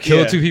 whatever,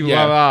 killed 2 people,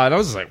 blah, blah. And I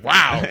was just like,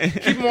 wow,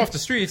 keep him off the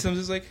streets. And I'm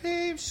just like,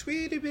 hey,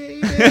 sweetie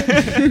baby,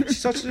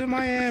 she's touched it in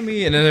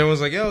Miami, and then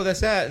everyone's like, yo,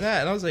 that's that and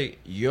that, and I was like,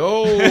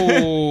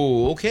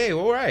 yo, okay,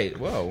 all right,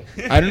 whoa.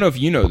 I don't know if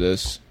you know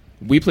this.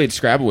 We played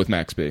Scrabble with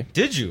Max B.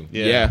 Did you?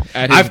 Yeah.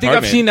 I think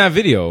I've seen that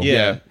video.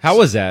 Yeah. How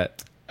was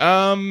that?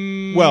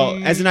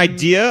 Well, as an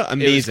idea,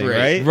 amazing,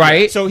 right?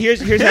 Right. So here's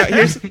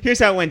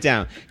how it went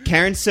down.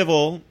 Karen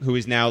Civil, who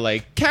is now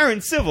like Karen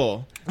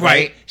Civil,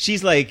 right?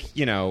 She's like,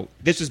 you know,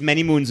 this was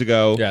many moons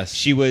ago. Yes.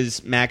 She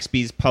was Max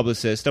B's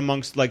publicist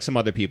amongst like some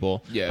other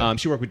people. Yeah.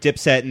 She worked with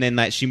Dipset, and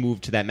then she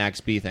moved to that Max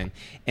B thing.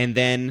 And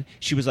then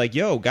she was like,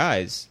 "Yo,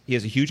 guys, he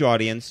has a huge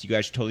audience. You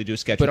guys should totally do a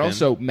sketch with him." But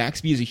also,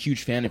 Max B is a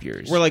huge fan of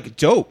yours. We're like,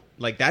 dope.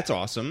 Like, that's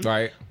awesome.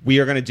 Right. We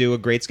are going to do a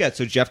great sketch.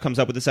 So Jeff comes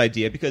up with this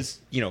idea because,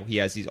 you know, he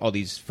has all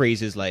these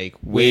phrases like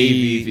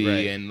wavy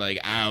right. and like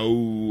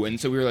ow. And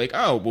so we were like,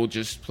 oh, we'll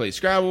just play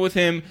Scrabble with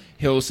him.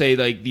 He'll say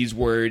like these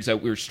words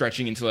that we're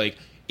stretching into like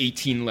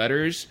 18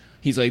 letters.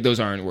 He's like,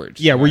 those aren't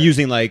words. Yeah, we're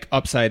using like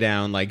upside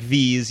down like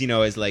V's, you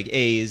know, as like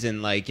A's,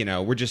 and like, you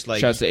know, we're just like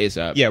Shouts to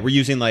ASAP. Yeah, we're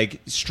using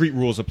like street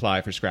rules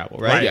apply for Scrabble,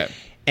 right? Yeah.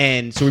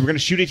 And so we were going to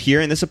shoot it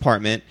here in this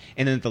apartment,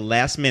 and then at the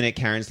last minute,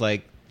 Karen's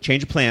like,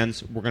 change of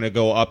plans. We're going to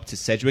go up to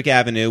Sedgwick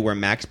Avenue where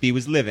Max B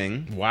was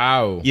living.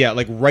 Wow. Yeah,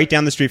 like right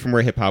down the street from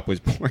where hip hop was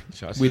born.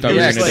 We thought we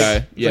were going to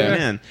die. Yeah. Like,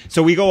 man.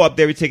 So we go up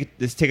there, we take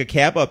a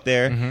cab up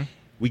there.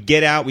 We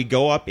get out, we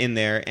go up in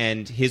there,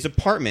 and his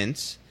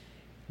apartment,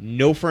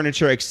 no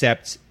furniture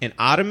except an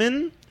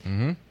ottoman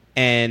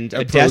and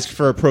a desk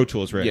for a Pro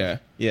Tools rig. Yeah.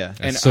 Yeah.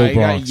 And so I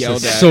Bronx. got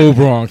yelled at. So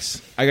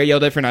Bronx. I got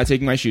yelled at for not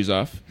taking my shoes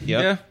off.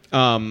 Yep.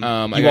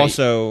 Yeah. You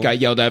also got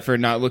yelled at for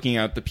not looking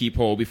out the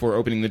peephole before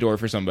opening the door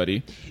for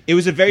somebody. It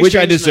was a very which I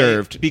strange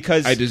deserved night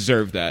because I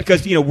deserved that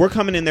because you know we're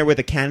coming in there with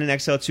a Canon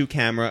XL2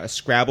 camera, a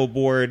Scrabble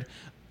board,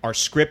 our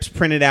scripts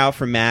printed out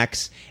for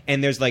Max,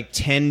 and there's like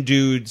 10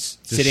 dudes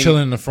Just sitting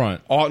chilling in the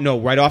front.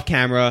 Right off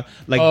camera,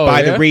 like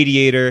by the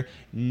radiator,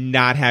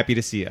 not happy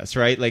to see us.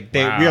 Right, like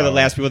we are the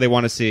last people they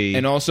want to see.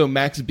 And also,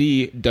 Max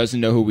B doesn't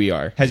know who we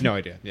are. Has no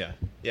idea. Yeah.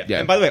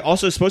 And by the way,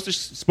 also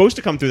supposed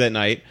to come through that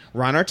night,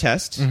 Ron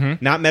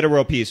Artest, not Meta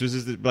World Peace. This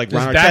is like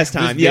Ron Artest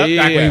time.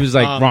 Back when he was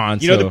like Ron.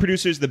 You know the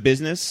producers, The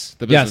Business?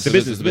 The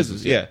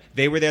Business. Yeah.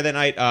 They were there that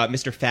night.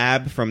 Mr.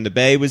 Fab from the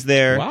Bay was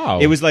there. Wow.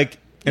 It was like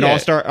an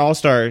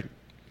all-star,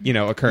 you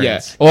know,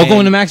 occurrence. All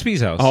going to Max B's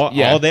house.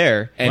 All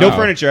there. And no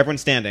furniture,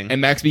 everyone's standing.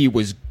 And Max B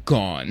was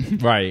gone.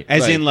 Right.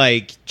 As in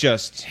like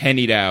just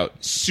hennied out.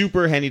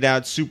 Super hennied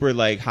out, super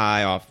like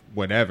high off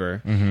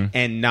whatever,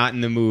 and not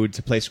in the mood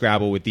to play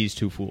Scrabble with these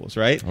two fools,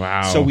 right?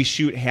 Wow. So we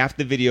shoot half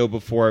the video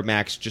before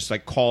Max just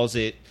like calls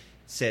it,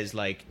 says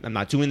like, I'm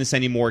not doing this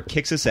anymore,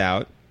 kicks us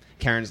out.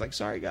 Karen's like,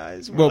 sorry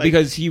guys. Well, like,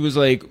 because he was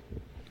like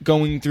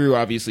going through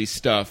obviously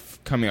stuff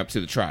coming up to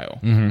the trial.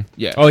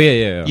 Yeah. Oh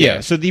yeah.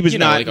 Yeah. So he was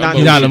not like,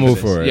 he's not in the mood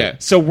for it. Yeah.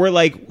 So we're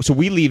like, so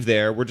we leave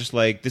there. We're just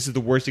like, this is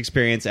the worst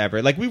experience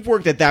ever. Like we've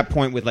worked at that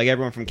point with like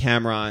everyone from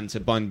Cameron to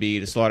Bun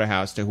B to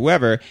Slaughterhouse to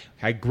whoever.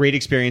 Had great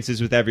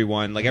experiences with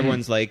everyone. Like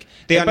everyone's like,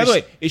 by the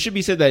way, it should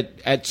be said that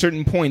at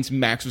certain points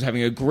Max was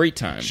having a great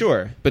time.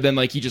 Sure. But then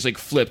like he just like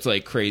flipped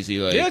like crazy.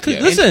 Like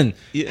Because listen,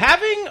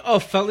 having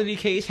a felony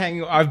case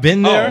hanging, I've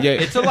been there.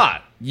 It's a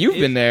lot. You've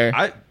been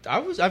there.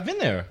 I've been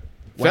there.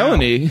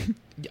 Felony.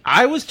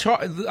 I was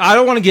charged. I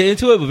don't want to get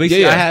into it, but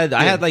basically, Yeah.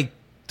 I had like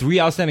 3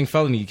 outstanding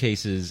felony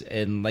cases,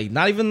 and like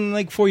not even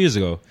like 4 years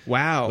ago.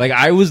 Wow. Like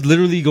I was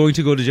literally going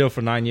to go to jail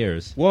for 9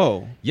 years.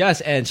 Whoa.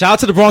 Yes, and shout out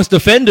to the Bronx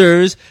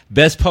Defenders,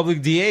 best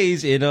public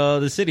DAs in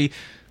the city.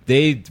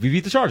 We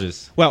beat the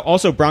charges. Well,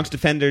 also Bronx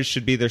Defenders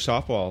should be their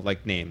softball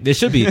like name. They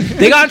should be.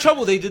 They got in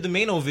trouble. They did the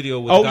Mano video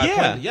with the guy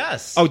playing.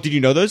 Yes. Oh, did you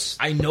know those?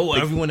 I know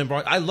everyone in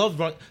Bronx. I love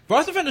Bronx.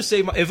 Bronx Defenders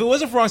say if it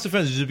wasn't for Bronx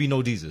Defenders, there'd be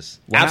no Desus.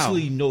 Wow.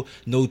 Absolutely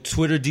no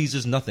Twitter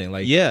Desus, nothing.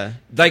 Like Yeah.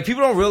 Like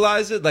people don't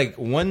realize it. Like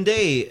one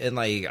day in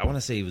like I want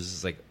to say it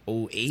was like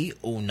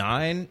 08,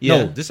 09.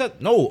 Yeah.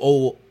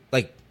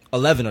 Like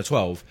 11 or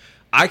 12.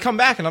 I come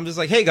back and I'm just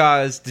like, hey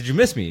guys, did you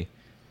miss me?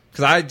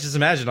 Because I just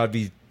imagined I'd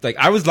be. Like,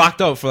 I was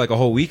locked up for, like, a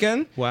whole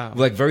weekend. Wow. With,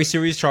 like, very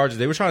serious charges.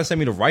 They were trying to send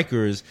me to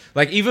Rikers.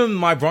 Like, even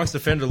my Bronx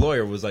Defender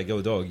lawyer was like,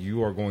 yo, dog,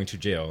 you are going to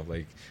jail.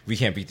 Like, we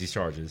can't beat these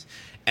charges.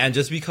 And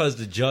just because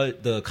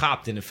the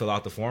cop didn't fill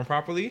out the form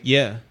properly.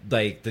 Yeah.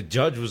 Like, the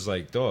judge was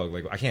like, dog,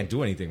 like, I can't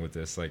do anything with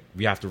this. Like,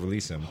 we have to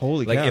release him.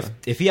 Holy cow. Like,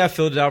 if he had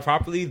filled it out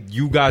properly,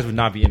 you guys would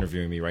not be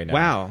interviewing me right now.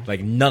 Wow. Like,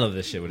 none of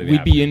this shit would have We'd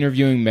happened. be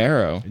interviewing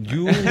Marrow.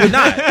 You would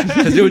not.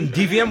 Because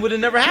DVM would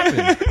have never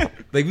happened.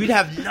 Like, we'd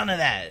have none of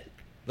that.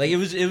 Like it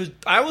was.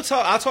 I'll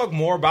talk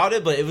more about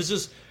it, but it was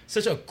just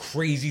such a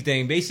crazy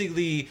thing.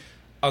 Basically,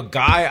 a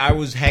guy I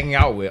was hanging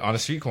out with on a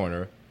street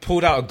corner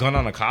pulled out a gun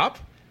on a cop.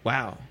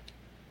 Wow.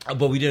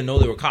 But we didn't know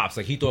they were cops.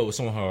 Like he thought it was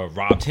someone who had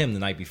robbed him the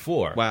night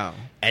before. Wow.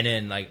 And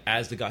then like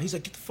as the guy, he's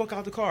like, "Get the fuck out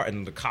of the car!"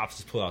 And the cops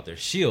just pull out their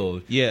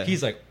shield. Yeah.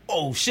 He's like,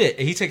 "Oh shit!"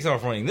 And he takes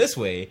off running this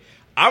way.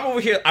 I'm over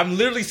here. I'm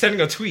literally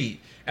sending a tweet,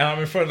 and I'm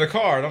in front of the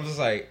car, and I'm just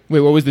like,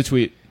 wait, what was the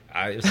tweet?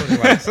 It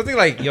was something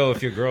like, yo,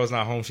 if your girl's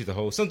not home, she's a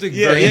hoe. Something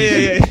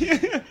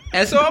Yeah.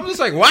 And so I'm just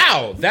like,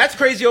 wow, that's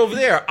crazy over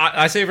there.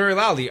 I say very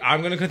loudly, I'm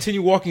going to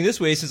continue walking this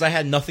way since I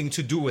had nothing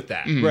to do with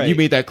that. Right. You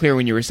made that clear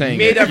when you were saying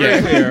Made it. that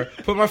very clear.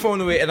 Put my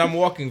phone away, and I'm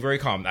walking very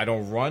calm. I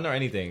don't run or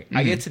anything.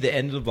 I get to the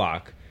end of the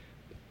block.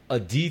 A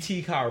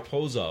DT car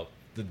pulls up.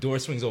 The door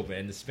swings open,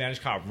 and the Spanish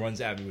cop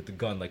runs at me with the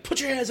gun, like, put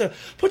your hands up.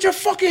 Put your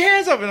fucking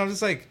hands up. And I'm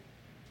just like,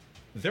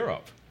 they're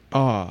up.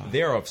 Oh.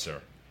 They're up,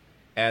 sir.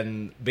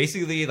 And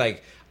basically,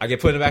 like, I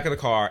get put in the back of the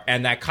car,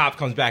 and that cop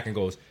comes back and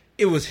goes,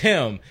 it was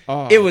him.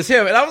 Oh. It was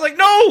him. And I was like,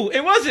 no,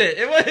 it wasn't.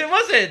 It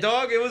wasn't,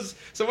 dog. It was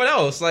someone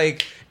else.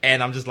 Like,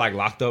 and I'm just, like,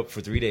 locked up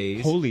for 3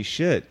 days. Holy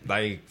shit.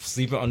 Like,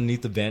 sleeping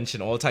underneath the bench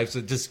and all types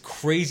of just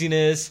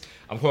craziness.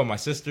 I'm calling my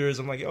sisters.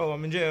 I'm like, yo,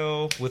 I'm in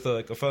jail with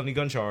a felony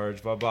gun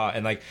charge, blah, blah.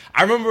 And, like,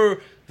 I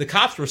remember the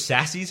cops were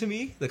sassy to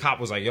me. The cop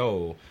was like,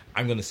 yo,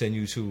 I'm going to send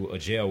you to a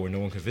jail where no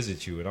one can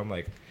visit you. And I'm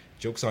like,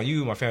 joke's on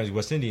you. My family's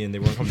West Indian. They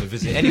weren't coming to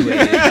visit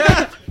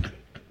anyway.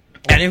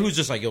 And it was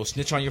just like, yo,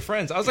 snitch on your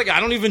friends. I was like, I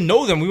don't even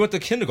know them. We went to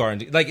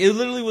kindergarten. Like, it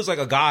literally was like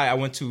a guy I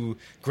went to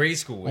grade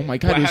school with. Oh, my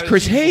God. It was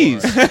Chris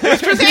Hayes. It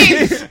was Chris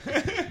Hayes.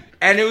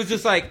 And it was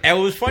just like, and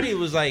it was funny. It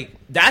was like,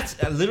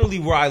 that's literally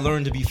where I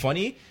learned to be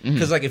funny.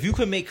 Because, like, if you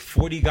could make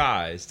 40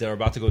 guys that are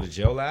about to go to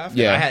jail laugh,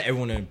 yeah. I had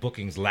everyone in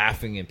bookings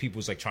laughing, and people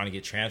was like trying to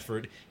get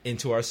transferred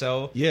into our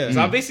cell. Yeah.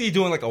 So I'm basically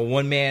doing like a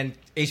one-man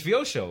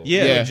HBO show.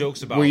 Yeah. Doing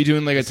jokes about. Were you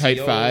doing like a tight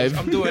COs. five?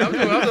 I'm doing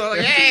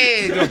like,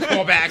 hey, doing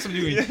callbacks. I'm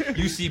doing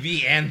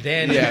UCB and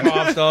then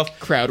hip-hop stuff.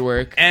 Crowd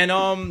work. And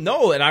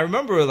no, and I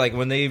remember like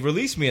when they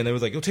released me and they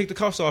was like, yo, take the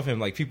cuffs off him.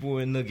 Like people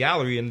in the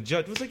gallery and the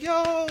judge was like,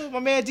 yo, my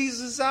man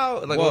Jesus is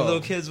out. And, like all the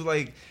little kids were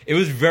like, it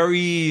was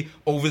very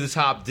over the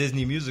top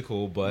Disney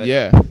musical, but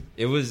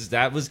it was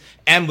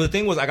and the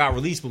thing was I got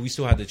released, but we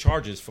still had the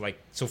charges for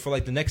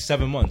the next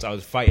 7 months I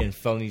was fighting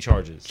felony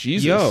charges.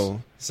 Jesus.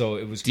 Yo. So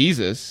it was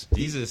Jesus.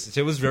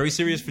 It was very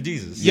serious for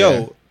Jesus. Yo.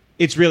 Yeah.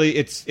 It's really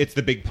it's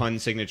the big pun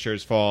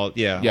signature's fault.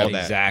 Yeah, all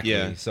that. Exactly.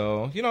 Yeah.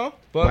 So,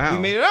 but Wow. we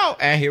made it out,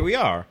 and here we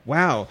are.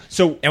 Wow.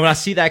 So, And when I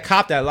see that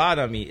cop that lied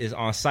on me is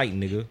on site,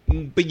 nigga.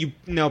 but you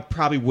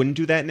probably wouldn't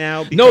do that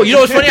now. No, you know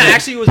what's funny? I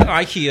actually was at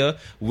IKEA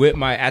with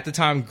my at the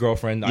time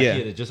girlfriend. Yeah.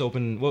 IKEA that just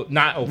opened. Well,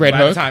 not open. Red but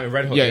at Hook? the time,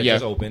 Red Hook. Yeah, Yeah, yeah.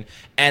 just opened,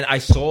 and I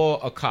saw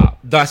a cop.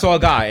 I saw a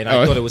guy, and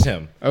I thought it was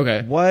him.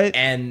 Okay. What?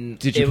 And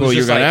Did you it pull was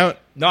your just gun like- out?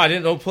 No, I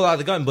didn't pull out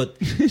the gun, but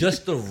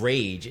just the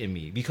rage in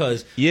me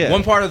because Yeah.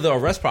 one part of the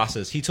arrest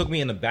process, he took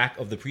me in the back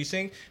of the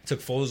precinct, took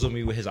photos of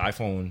me with his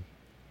iPhone,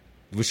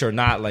 which are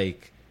not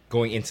like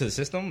going into the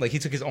system. Like he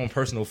took his own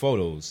personal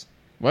photos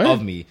What?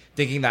 of me,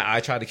 thinking that I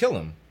tried to kill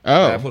him.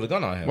 Oh. That I pulled a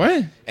gun on him.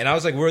 What? And I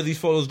was like, where are these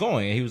photos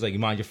going? And he was like, you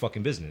mind your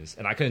fucking business.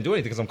 And I couldn't do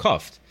anything because I'm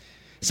cuffed.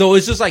 So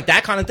it's just like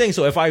that kind of thing.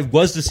 So if I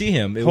was to see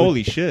him,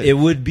 Holy shit. it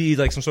would be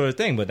like some sort of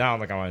thing. But now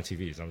I'm on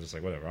TV, so I'm just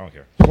like, whatever, I don't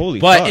care. Holy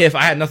But fuck. if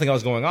I had nothing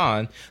else going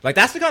on, like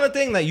that's the kind of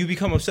thing that you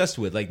become obsessed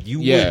with. Like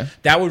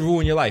that would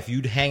ruin your life.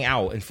 You'd hang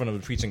out in front of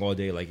the precinct all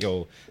day, like,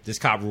 yo, this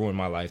cop ruined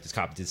my life. This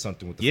cop did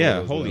something with the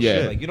photos. holy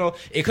whatever. shit. Like,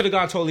 it could have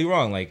gone totally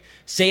wrong. Like,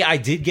 say I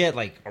did get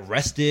like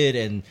arrested,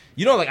 and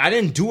like I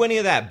didn't do any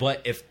of that.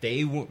 But if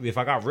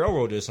I got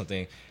railroaded or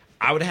something,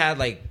 I would have had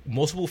like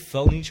multiple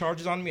felony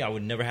charges on me. I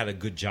would never had a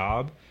good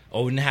job. I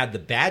wouldn't have the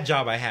bad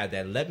job I had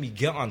that let me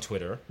get on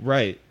Twitter.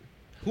 Right.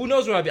 Who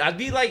knows where I'd be? I'd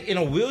be like in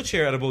a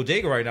wheelchair at a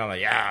bodega right now. Like,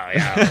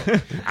 yeah.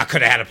 I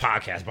could have had a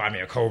podcast. Buy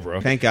me a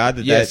Cobra. Thank God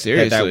that Yeah, that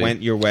seriously.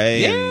 went your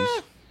way. Yeah.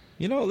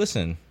 And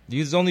Listen.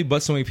 There's only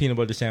but so many peanut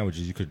butter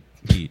sandwiches you could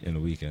eat in a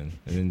weekend,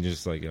 and then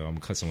just like, yo, I'm gonna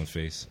cut someone's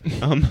face.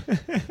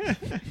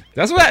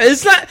 That's what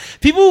it's not.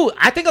 People.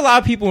 I think a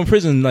lot of people in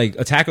prison like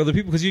attack other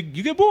people because you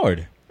get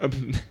bored.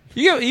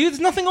 There's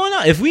nothing going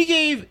on. If we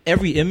gave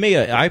every inmate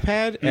an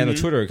iPad and a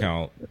Twitter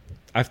account,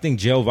 I think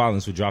jail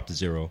violence would drop to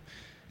 0.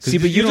 See,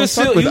 but you don't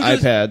fuck with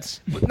iPads.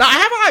 No, I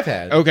have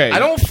an iPad. Okay. I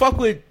don't fuck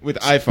with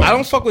iPhones. I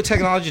don't fuck with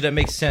technology that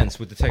makes sense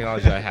with the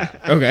technology I have.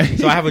 Okay.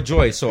 So I have a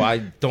Droid, so I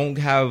don't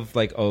have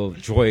like a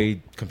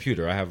Droid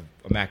computer. I have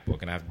a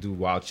MacBook, and I have to do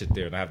wild shit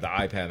there. And I have the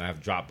iPad, and I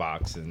have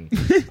Dropbox,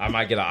 and I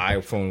might get an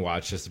iPhone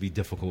watch just to be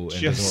difficult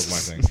and doesn't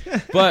work my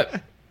thing.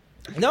 But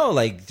no,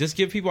 like just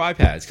give people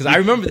iPads because I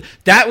remember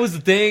that was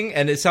the thing,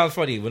 and it sounds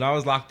funny when I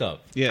was locked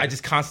up. Yeah, I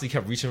just constantly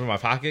kept reaching for my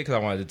pocket because I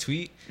wanted to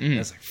tweet. And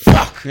it's like,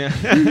 fuck,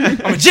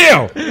 I'm in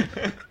jail.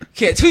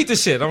 Can't tweet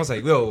this shit. I was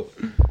like, yo,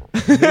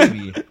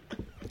 maybe.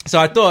 So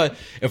I thought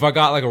if I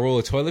got like a roll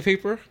of toilet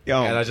paper and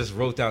I just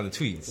wrote down the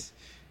tweets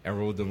and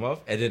rolled them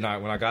up, and then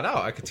when I got out,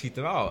 I could tweet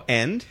them out.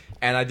 And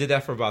I did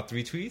that for about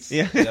 3 tweets.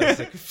 Yeah, and I was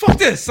like, fuck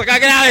this, like I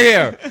get out of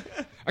here.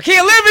 I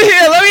can't live in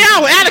here. Let me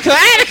out,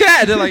 Attica.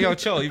 And they're like, yo,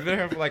 chill. You've been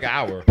here for like an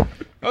hour.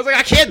 I was like,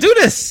 I can't do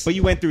this. But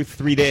you went through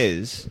 3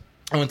 days.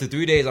 I went through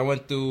 3 days. I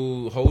went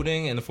through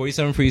holding in the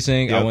 47th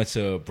precinct. Yep. I went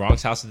to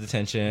Bronx House of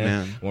Detention.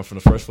 Man. I went from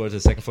the first floor to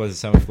the second floor to the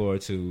seventh floor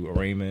to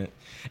arraignment.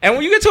 And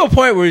when you get to a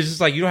point where it's just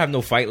like you don't have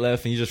no fight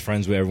left and you're just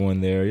friends with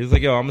everyone there, you're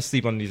like, yo, I'm gonna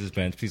sleep underneath this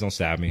bench. Please don't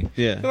stab me.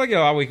 Yeah. You're like,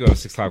 yo, I'll wake up at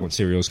 6 o'clock when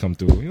cereals come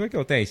through. You're like,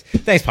 yo, thanks,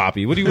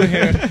 Poppy. What are you in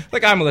here?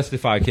 Like, I molested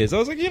 5 kids. I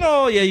was like,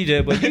 yeah, you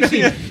did, but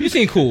you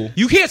seem cool.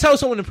 You can't tell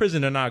someone in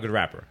prison they're not a good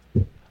rapper.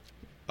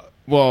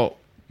 Well,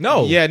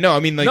 no. Yeah, no. I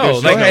mean, like, No,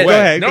 there's like, no go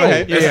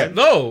way. ahead. Yeah.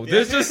 No,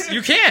 there's just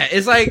you can't.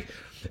 It's like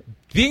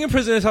being in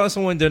prison and telling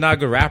someone they're not a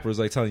good rapper is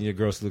like telling your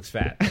girl she looks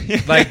fat.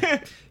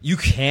 Like you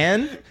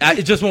can,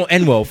 it just won't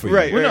end well for you.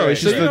 Right. Well, no,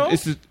 it's just You know?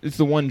 it's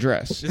the one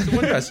dress. It's the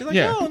one dress. You're like,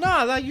 Yeah. yo,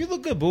 nah, like you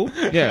look good, boo.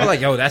 Yeah. I'm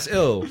like, yo, that's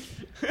ill.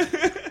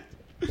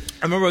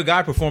 I remember a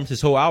guy performed his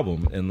whole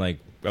album in like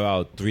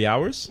about 3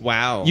 hours.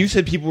 Wow. You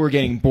said people were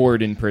getting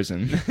bored in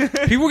prison.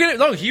 People were getting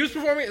no. He was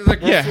performing like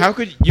Yeah, how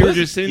could you were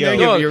just sitting there?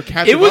 Yo, You're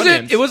captive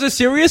It wasn't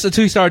serious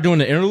until he started doing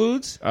the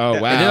interludes. Oh wow!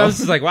 And then I was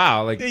just like,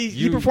 wow, like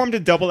he performed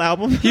a double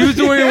album. He was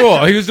doing it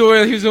all. He was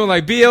doing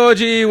like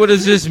BLG. What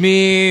does this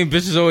mean?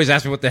 Bitches always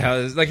ask me what the hell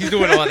is. Like he's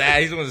doing all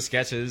that. He's doing the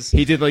sketches.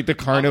 He did like the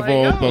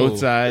carnival, I'm like, yo. both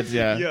sides.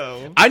 Yeah.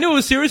 Yo. I knew it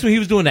was serious when he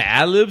was doing the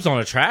ad libs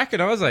on a track,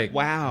 and I was like,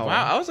 Wow.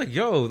 I was like,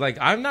 yo, like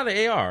I'm not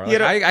an AR. He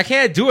had Like, I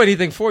can't do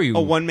anything for you.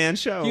 A one-man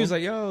show. He was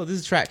like, yo, this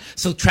is track.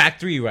 So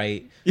track 3,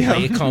 right? Yeah.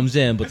 Like, it comes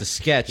in, but the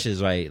sketch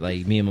is right.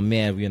 Like me and my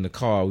man, we in the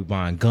car, we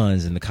buying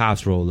guns, and the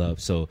cops roll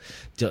up. So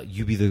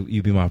you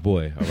be my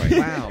boy, all right?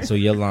 Wow. So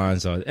your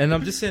lines are, and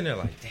I'm just sitting there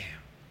like, damn,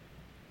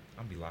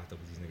 I'm gonna be locked up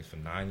with these niggas for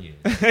 9 years.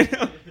 I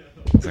know.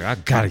 It's like I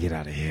gotta get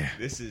out of here.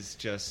 This is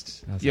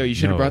just. I was Yo, like, you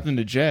should have no. brought them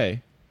to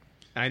Jay.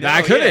 I No,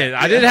 I couldn't.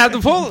 I didn't have to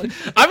pull.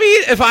 I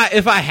mean,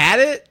 if I had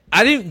it,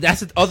 I didn't. That's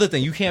the other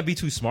thing. You can't be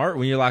too smart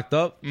when you're locked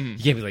up. You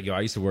can't be like, yo,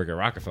 I used to work at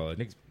Rockefeller.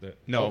 Niggas,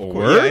 No, oh, of course.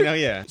 word? Yeah, I know.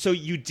 Yeah. So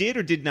you did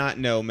or did not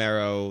know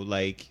Mero?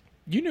 Like,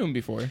 You knew him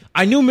before.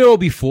 I knew Miro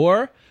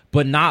before,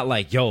 but not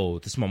like, yo,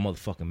 this is my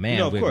motherfucking man.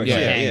 No, of course. We're Yeah,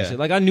 gang and yeah. shit.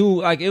 Like I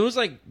knew, like it was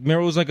like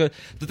Miro was like the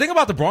thing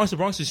about the Bronx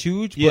is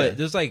huge, Yeah. but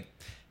there's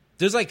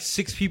like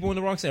 6 people in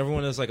the Bronx, and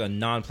everyone is like a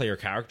non-player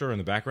character in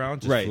the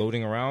background, just Right.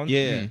 floating around.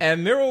 Yeah.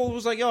 And Miro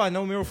was like, yo, I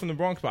know Miro from the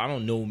Bronx, but I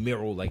don't know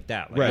Miro like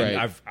that. Like,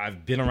 Right.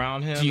 I've been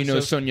around him. Do you and know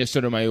stuff. Sonia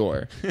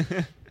Sotomayor?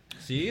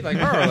 See, like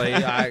her,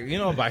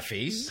 like by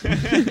face,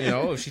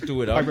 if she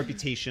threw it up by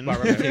reputation. by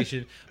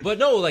reputation. But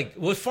no, like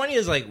what's funny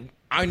is like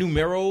I knew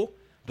Mero,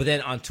 but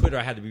then on Twitter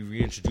I had to be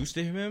reintroduced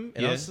to him,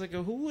 and I Yeah. was like,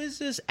 who is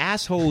this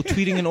asshole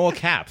tweeting in all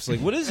caps?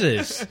 Like, what is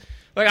this?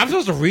 Like, I'm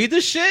supposed to read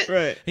this shit?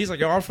 Right. He's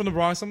like, yo, I'm from the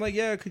Bronx. I'm like,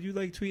 yeah, could you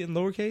like tweet in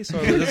lowercase?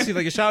 So let's see,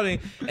 like you're shouting.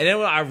 And then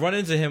when I run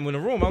into him in the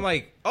room, I'm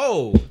like,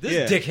 oh, this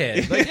Yeah.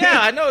 dickhead. Like, yeah,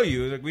 I know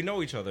you. Like, we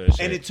know each other. And,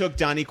 shit. And it took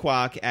Donnie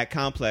Kwok at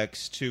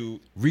Complex to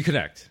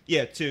reconnect.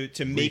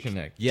 to make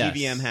Reconnect. Yes.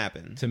 TVM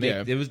happen. To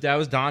make Yeah. that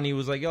was Donnie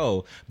was like,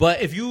 yo.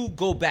 But if you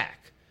go back,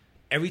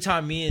 every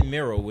time me and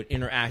Miro would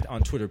interact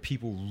on Twitter,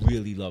 people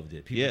really loved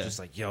it. People Yeah. were just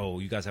like, yo,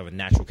 you guys have a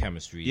natural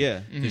chemistry.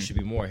 Yeah. There should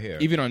be more here.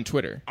 Even on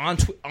Twitter. on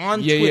Yeah,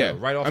 Twitter, yeah.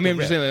 right off I mean, the I'm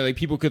just rip. saying, like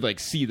people could like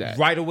see that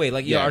Right away,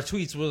 like Yeah. our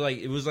tweets were like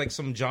it was like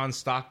some John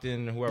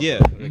Stockton, whoever. Yeah.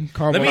 Like,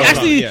 Karl let me Malone.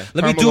 actually Yeah.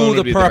 let me Karl Malone do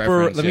would be the the proper.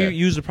 reference, Let me yeah.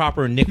 use the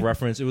proper Nick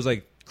reference. It was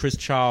like Chris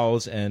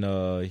Charles and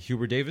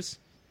Hubert Davis.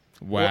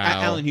 Wow. Well,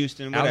 Allen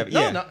Houston, whatever. No,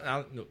 yeah.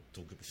 no,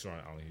 don't get me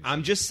started on Allen Houston.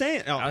 I'm just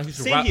saying. Oh, Allen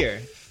Houston same rap- here.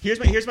 Here's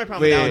my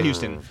problem Wait. with Allen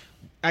Houston.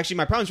 Actually,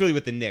 my problem's really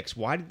with the Knicks.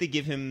 Why did they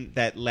give him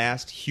that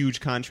last huge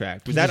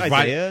contract? Was that Just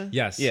ride- Isaiah?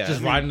 yes. Yeah.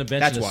 Just riding the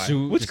bench That's in a why.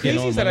 suit. What's just getting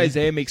crazy all is that money.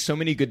 Isaiah makes so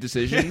many good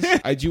decisions.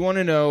 I do want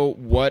to know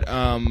what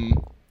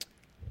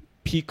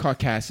Peacock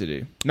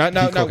Cassidy. Not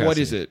Peacock what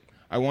Cassidy. is it?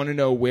 I want to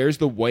know where's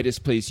the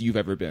whitest place you've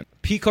ever been.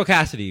 Peacock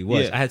Cassidy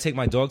was. Yeah. I had to take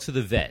my dog to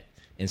the vet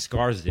in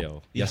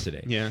Scarsdale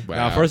yesterday. Yeah. Wow.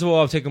 Now, first of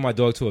all, I've taken my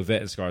dog to a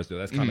vet in Scarsdale.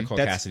 That's kind of called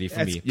That's- Cassidy for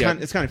that's me. Yeah.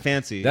 It's kind of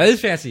fancy. That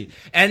is fancy.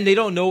 And they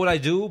don't know what I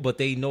do, but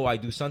they know I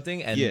do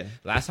something. And Yeah.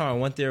 last time I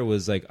went there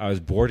was like I was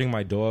boarding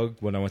my dog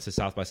when I went to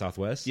South by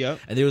Southwest. Yep.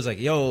 And they was like,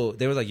 you're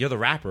the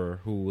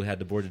rapper who had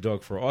to board the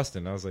dog for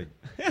Austin. I was like,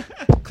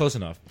 close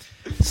enough.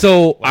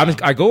 So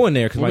I go in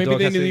there because Well, my maybe dog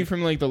they has knew to- you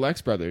from like the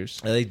Lex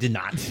Brothers. They did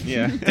not.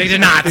 Yeah. They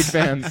did not. Big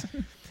fans.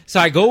 So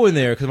I go in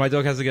there because my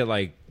dog has to get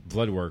like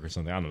blood work or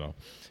something. I don't know.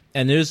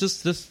 And there's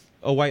just this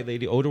older white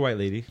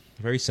lady,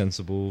 very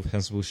sensible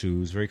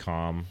shoes, very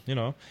calm,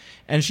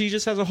 And she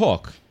just has a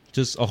hawk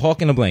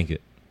in a blanket,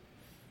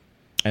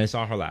 and it's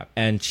on her lap.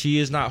 And she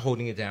is not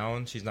holding it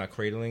down. She's not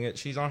cradling it.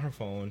 She's on her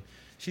phone.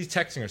 She's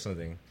texting or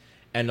something,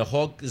 and the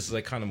hawk is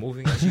like kind of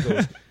moving. And she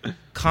goes,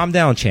 "Calm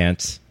down,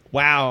 Chance."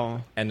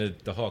 Wow. And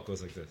the hawk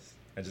goes like this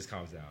and just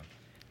calms down.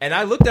 And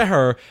I looked at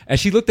her, and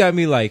she looked at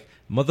me like,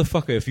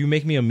 motherfucker, if you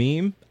make me a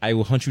meme, I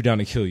will hunt you down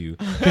and kill you.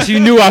 Because she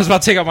knew I was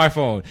about to take out my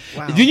phone.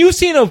 Wow. Did you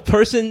seen a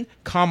person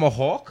calm a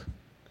hawk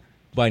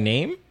by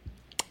name?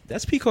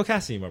 That's Peacock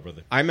Cassidy, my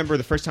brother. I remember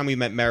the first time we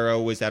met Mero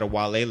was at a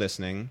Wale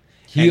listening.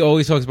 He And-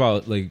 always talks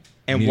about, like...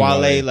 And meeting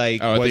Wale,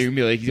 like, Oh, was, they would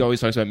be like, he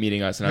always talks about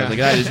meeting us, and I was like,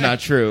 that is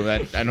not true. I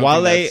don't think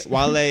that's-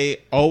 Wale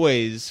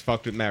always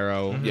fucked with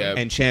Mero Yeah.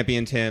 and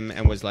championed him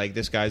and was like,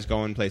 this guy's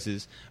going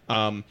places.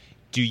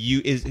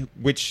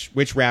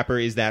 Which rapper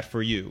is that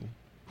for you?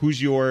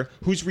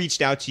 who's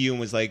reached out to you and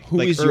was like, Who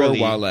like is early?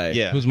 your Wale?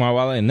 Yeah. Who's my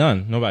Wale?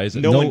 None. Nobody's.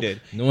 No one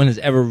did. No one has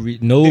ever.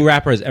 No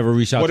rapper has ever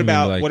reached out to me.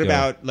 Like, what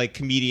about like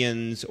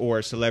comedians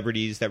or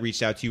celebrities that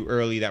reached out to you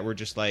early that were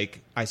just like,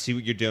 I see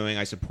what you're doing,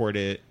 I support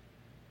it?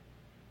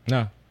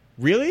 No.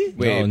 Really?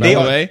 Wait, No, by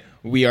no. the way,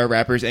 we are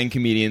rappers and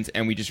comedians,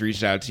 and we just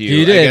reached out to you.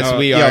 You did. I guess Oh,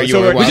 we yeah, are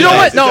so your But you know Wale.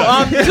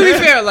 what? No. To be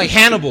fair, like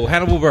Hannibal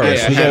Burris,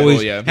 Yeah, who's Hannibal,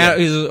 always yeah.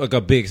 He's like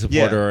a big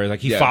supporter. Yeah. Like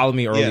he Yeah. followed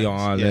me early Yeah.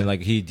 on, Yeah. and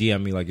like he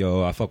DM'd me like,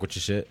 "Yo, I fuck with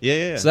your shit."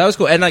 Yeah. So that was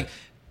cool. And like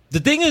the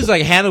thing is,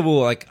 like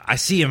Hannibal, like I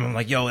see him, I'm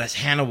like, "Yo, that's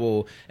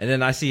Hannibal," and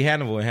then I see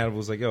Hannibal, and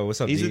Hannibal's like, "Yo,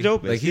 what's up?" He's D?" the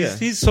dopest, Like yeah.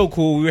 he's so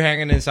cool. We were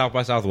hanging in South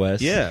by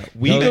Southwest. Yeah.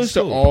 He goes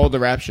to all the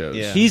rap shows.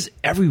 Yeah. He's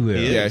everywhere.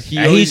 Yeah, he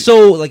and always- he's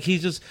so like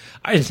he's just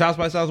in South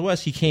by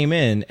Southwest. He came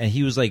in and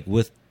he was like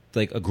with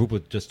like a group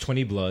of just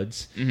 20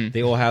 Bloods.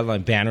 They all had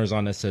like banners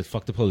on that said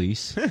 "fuck the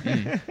police,"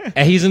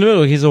 and he's in the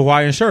middle. He's a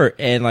Hawaiian shirt,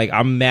 and like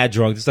I'm mad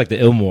drunk, just like the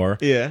Ilmore.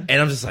 Yeah.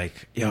 and I'm just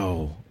like,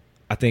 yo,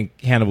 I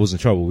think Hannibal's in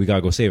trouble. We gotta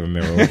go save him,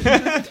 Miro.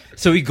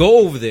 So we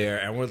go over there,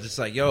 and we're just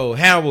like, yo,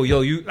 Hannibal, yo,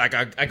 you like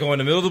I go in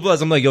the middle of the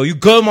Bloods. I'm like, yo, you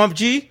good, Mom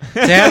G?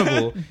 To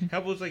Hannibal.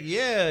 Hannibal's like,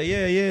 yeah.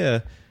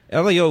 And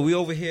I'm like, yo, we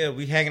over here,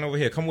 we hanging over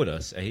here. Come with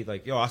us. And he's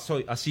like, yo, I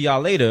see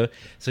y'all later.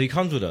 So he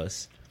comes with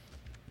us.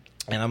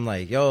 And I'm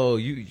like, yo,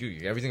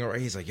 you everything all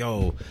right? He's like,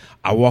 yo,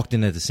 I walked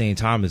in at the same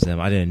time as them.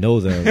 I didn't know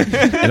them.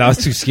 And I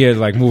was too scared to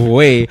like move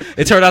away.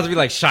 It turned out to be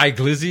like Shy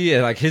Glizzy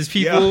and like his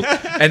people.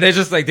 Yeah. And they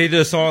just like, they did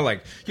a song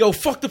like, yo,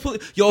 fuck the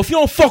police. Yo, if you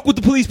don't fuck with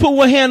the police, put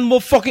one hand in the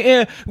motherfucking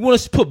air. You want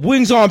us to put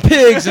wings on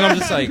pigs. And I'm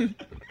just like,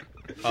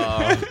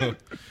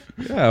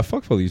 yeah,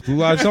 fuck police. Blue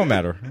lives don't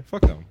matter.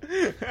 Fuck them.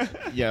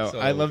 Yo, So-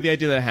 I love the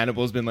idea that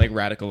Hannibal's been like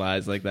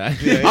radicalized like that.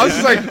 I was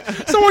just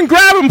like, someone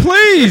grab him,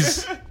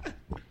 please.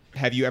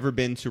 Have you ever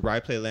been to Rye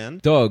Play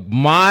Land? Dog,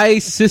 my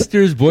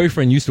sister's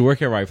boyfriend used to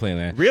work at Ride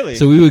Playland. Really?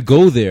 So we would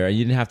go there, and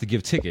you didn't have to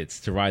give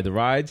tickets to ride the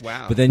rides.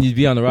 Wow. But then you'd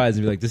be on the rides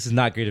and be like, "This is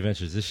not Great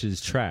Adventures. This shit is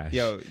trash."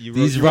 Yo,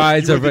 These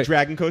rides you are rode the right-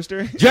 Dragon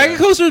Coaster? Dragon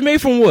Coaster is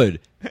made from wood.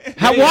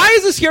 Why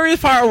is the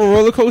scariest part of a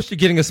roller coaster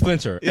getting a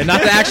splinter and not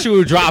the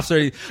actual drops or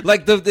anything?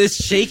 Like this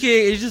shaking?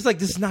 It's just like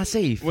this is not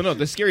safe. Well, no,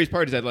 the scariest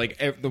part is that like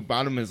the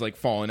bottom is like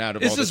falling out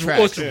of It's all just the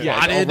tracks. it's Yeah,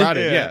 it's all rotted.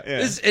 rotted. Yeah.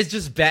 Yeah. It's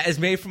just bad. It's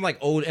made from like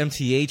old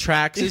MTA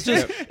tracks. It's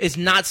just it's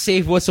not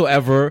safe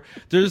whatsoever.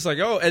 They're just like,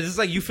 oh, and it's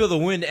like you feel the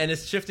wind and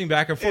it's shifting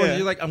back and forth. Yeah. And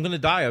you're like, I'm gonna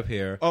die up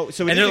here. Oh,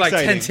 so it and is they're like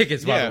exciting. 10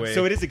 tickets by Yeah, the way.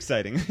 so it is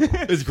exciting.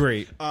 It's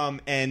great.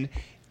 And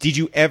did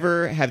you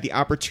ever have the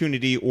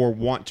opportunity or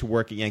want to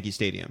work at Yankee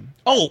Stadium?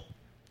 Oh,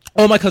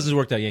 all my cousins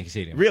worked at Yankee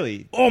Stadium.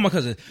 Really? All my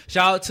cousins.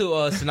 Shout out to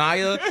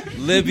Sanaya,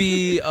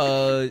 Libby,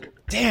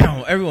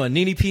 damn, everyone,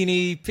 Nene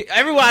Peeny,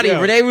 everybody. Yeah.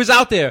 Renee was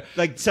out there.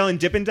 Like selling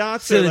Dippin'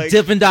 Dots? or Selling like,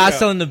 Dippin' Dots, yeah.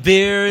 selling the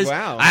beers.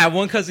 Wow. I had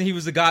one cousin, he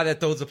was the guy that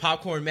throws the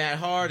popcorn mad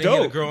hard and he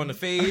had a Dope. girl in the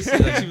face.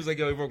 And like, she was like,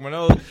 yo, he broke my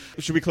nose.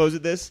 Should we close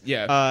with this?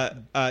 Yeah.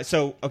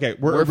 So, okay,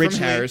 we're We're from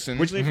originally, Harrison.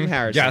 Originally from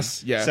Harrison.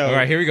 Yes. Yeah. So, All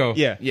right, here we go.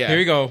 Yeah. Yeah. Here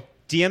we go.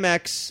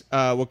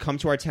 DMX will come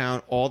to our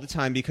town all the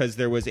time because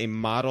there was a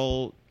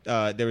model,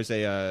 there was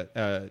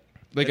a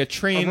Like a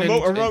train.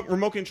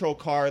 remote control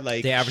car,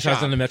 like They advertised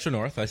shop. on the Metro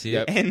North. I see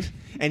Yep. it.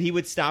 and he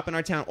would stop in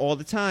our town all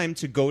the time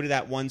to go to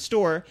that one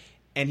store,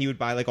 and he would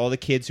buy like all the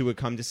kids who would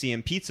come to see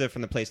him pizza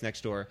from the place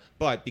next door.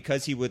 But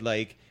because he would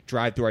like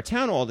drive through our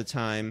town all the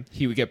time,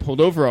 he would get pulled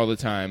over all the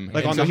time.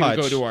 Like and on so the he would hutch.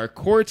 go to our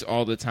courts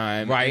all the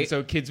time. Right. And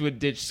so kids would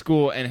ditch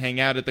school and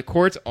hang out at the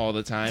courts all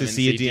the time To and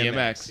see a DMX.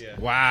 DMX. Yeah.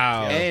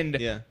 Wow. And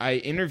Yeah. I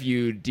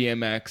interviewed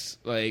DMX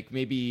like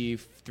maybe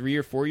 3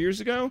 or 4 years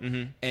ago,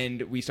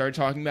 and we started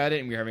talking about it,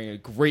 and we were having a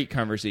great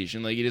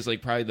conversation. Like, it is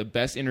like probably the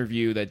best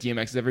interview that DMX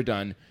has ever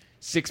done.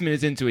 6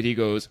 minutes into it, he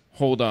goes,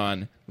 "Hold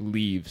on,"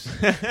 leaves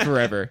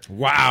forever.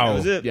 Wow. that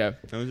was it. Yeah.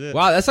 That was it.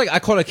 Wow, that's like I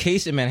caught a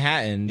case in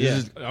Manhattan. This Yeah.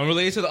 is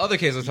unrelated to the other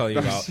case I'm telling you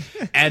about.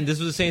 And this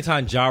was the same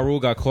time Ja Rule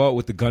got caught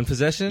with the gun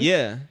possession.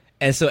 Yeah.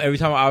 And so every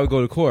time I would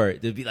go to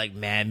court, there'd be like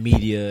mad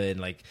media and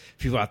like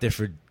people out there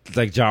for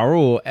like Ja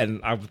Rule, and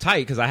I'm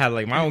tight because I had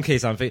like my own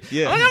case on Facebook.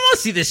 Yeah. I'm like, I want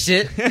to see this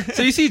shit.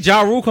 So you see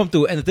Ja Rule come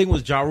through, and the thing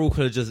was Ja Rule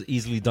could have just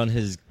easily done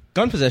his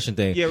gun possession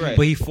thing. Yeah, right.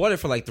 But he fought it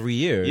for like 3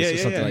 years Yeah, or yeah,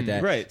 something yeah. like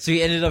that. Right. So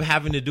he ended up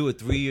having to do it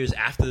 3 years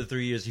after the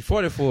 3 years he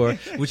fought it for,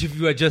 which if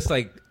you had just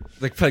like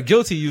pled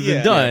guilty, you've Yeah,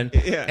 been done.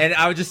 yeah. And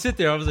I would just sit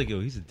there. I was like,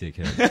 yo, he's a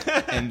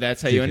dickhead. And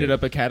that's how you ended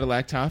up a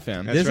Cadillac top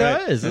fan. That's This right.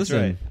 how it is. That's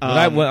Listen,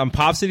 right. I'm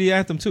Pop City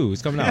Anthem too.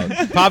 It's coming out.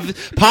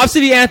 Pop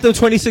City Anthem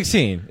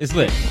 2016. It's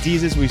lit.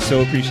 Jesus, we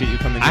so appreciate you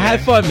coming. I here. had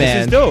fun, man.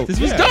 This is dope. This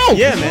was Yeah. dope.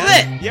 Yeah, This was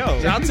man. lit.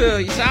 Yo. Shout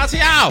out to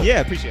y'all. Yeah,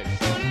 appreciate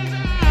it.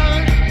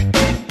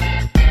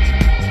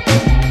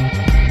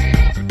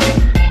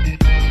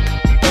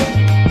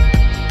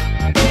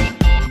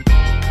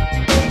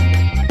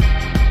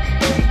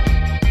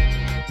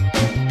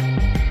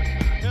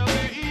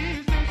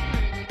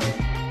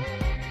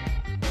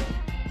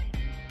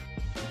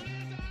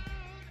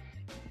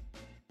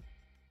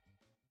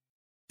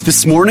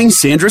 This morning,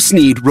 Sandra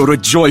Sneed wrote a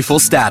joyful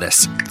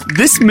status.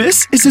 This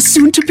miss is a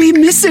soon-to-be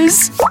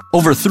Mrs.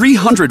 Over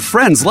 300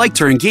 friends liked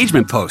her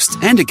engagement post,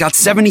 and it got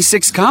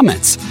 76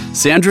 comments.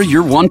 Sandra,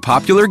 you're one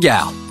popular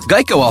gal.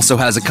 Geico also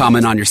has a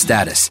comment on your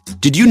status.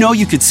 Did you know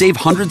you could save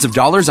hundreds of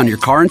dollars on your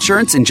car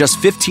insurance in just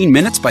 15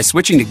 minutes by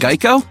switching to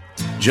Geico?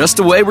 Just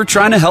a way we're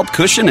trying to help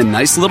cushion a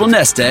nice little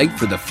nest egg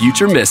for the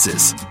future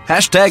misses.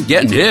 Hashtag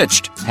getting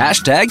hitched.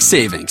 Hashtag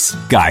savings.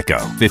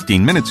 Geico.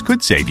 15 minutes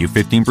could save you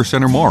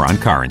 15% or more on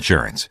car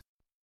insurance.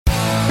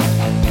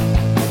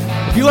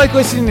 If you like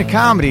listening to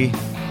comedy,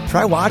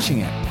 try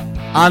watching it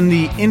on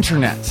the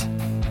internet.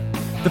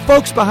 The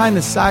folks behind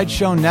the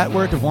Sideshow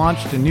Network have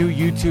launched a new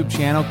YouTube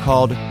channel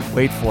called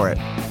Wait For It.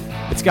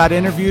 It's got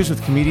interviews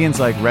with comedians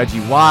like Reggie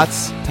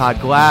Watts,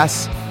 Todd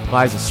Glass,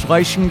 Liza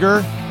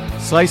Schlesinger.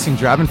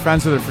 I've been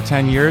friends with her for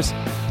 10 years.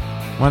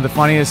 One of the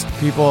funniest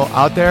people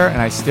out there,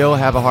 and I still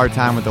have a hard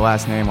time with the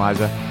last name,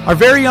 Liza. Our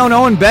very own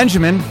Owen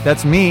Benjamin,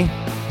 that's me,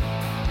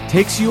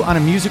 takes you on a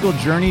musical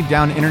journey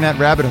down internet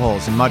rabbit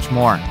holes and much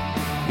more.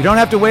 You don't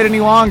have to wait any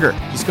longer.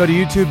 Just go to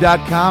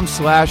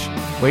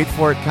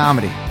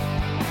youtube.com/waitforitcomedy.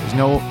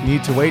 There's no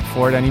need to wait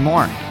for it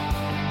anymore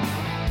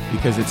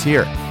because it's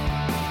here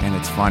and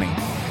it's funny.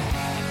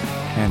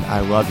 And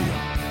I love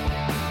you.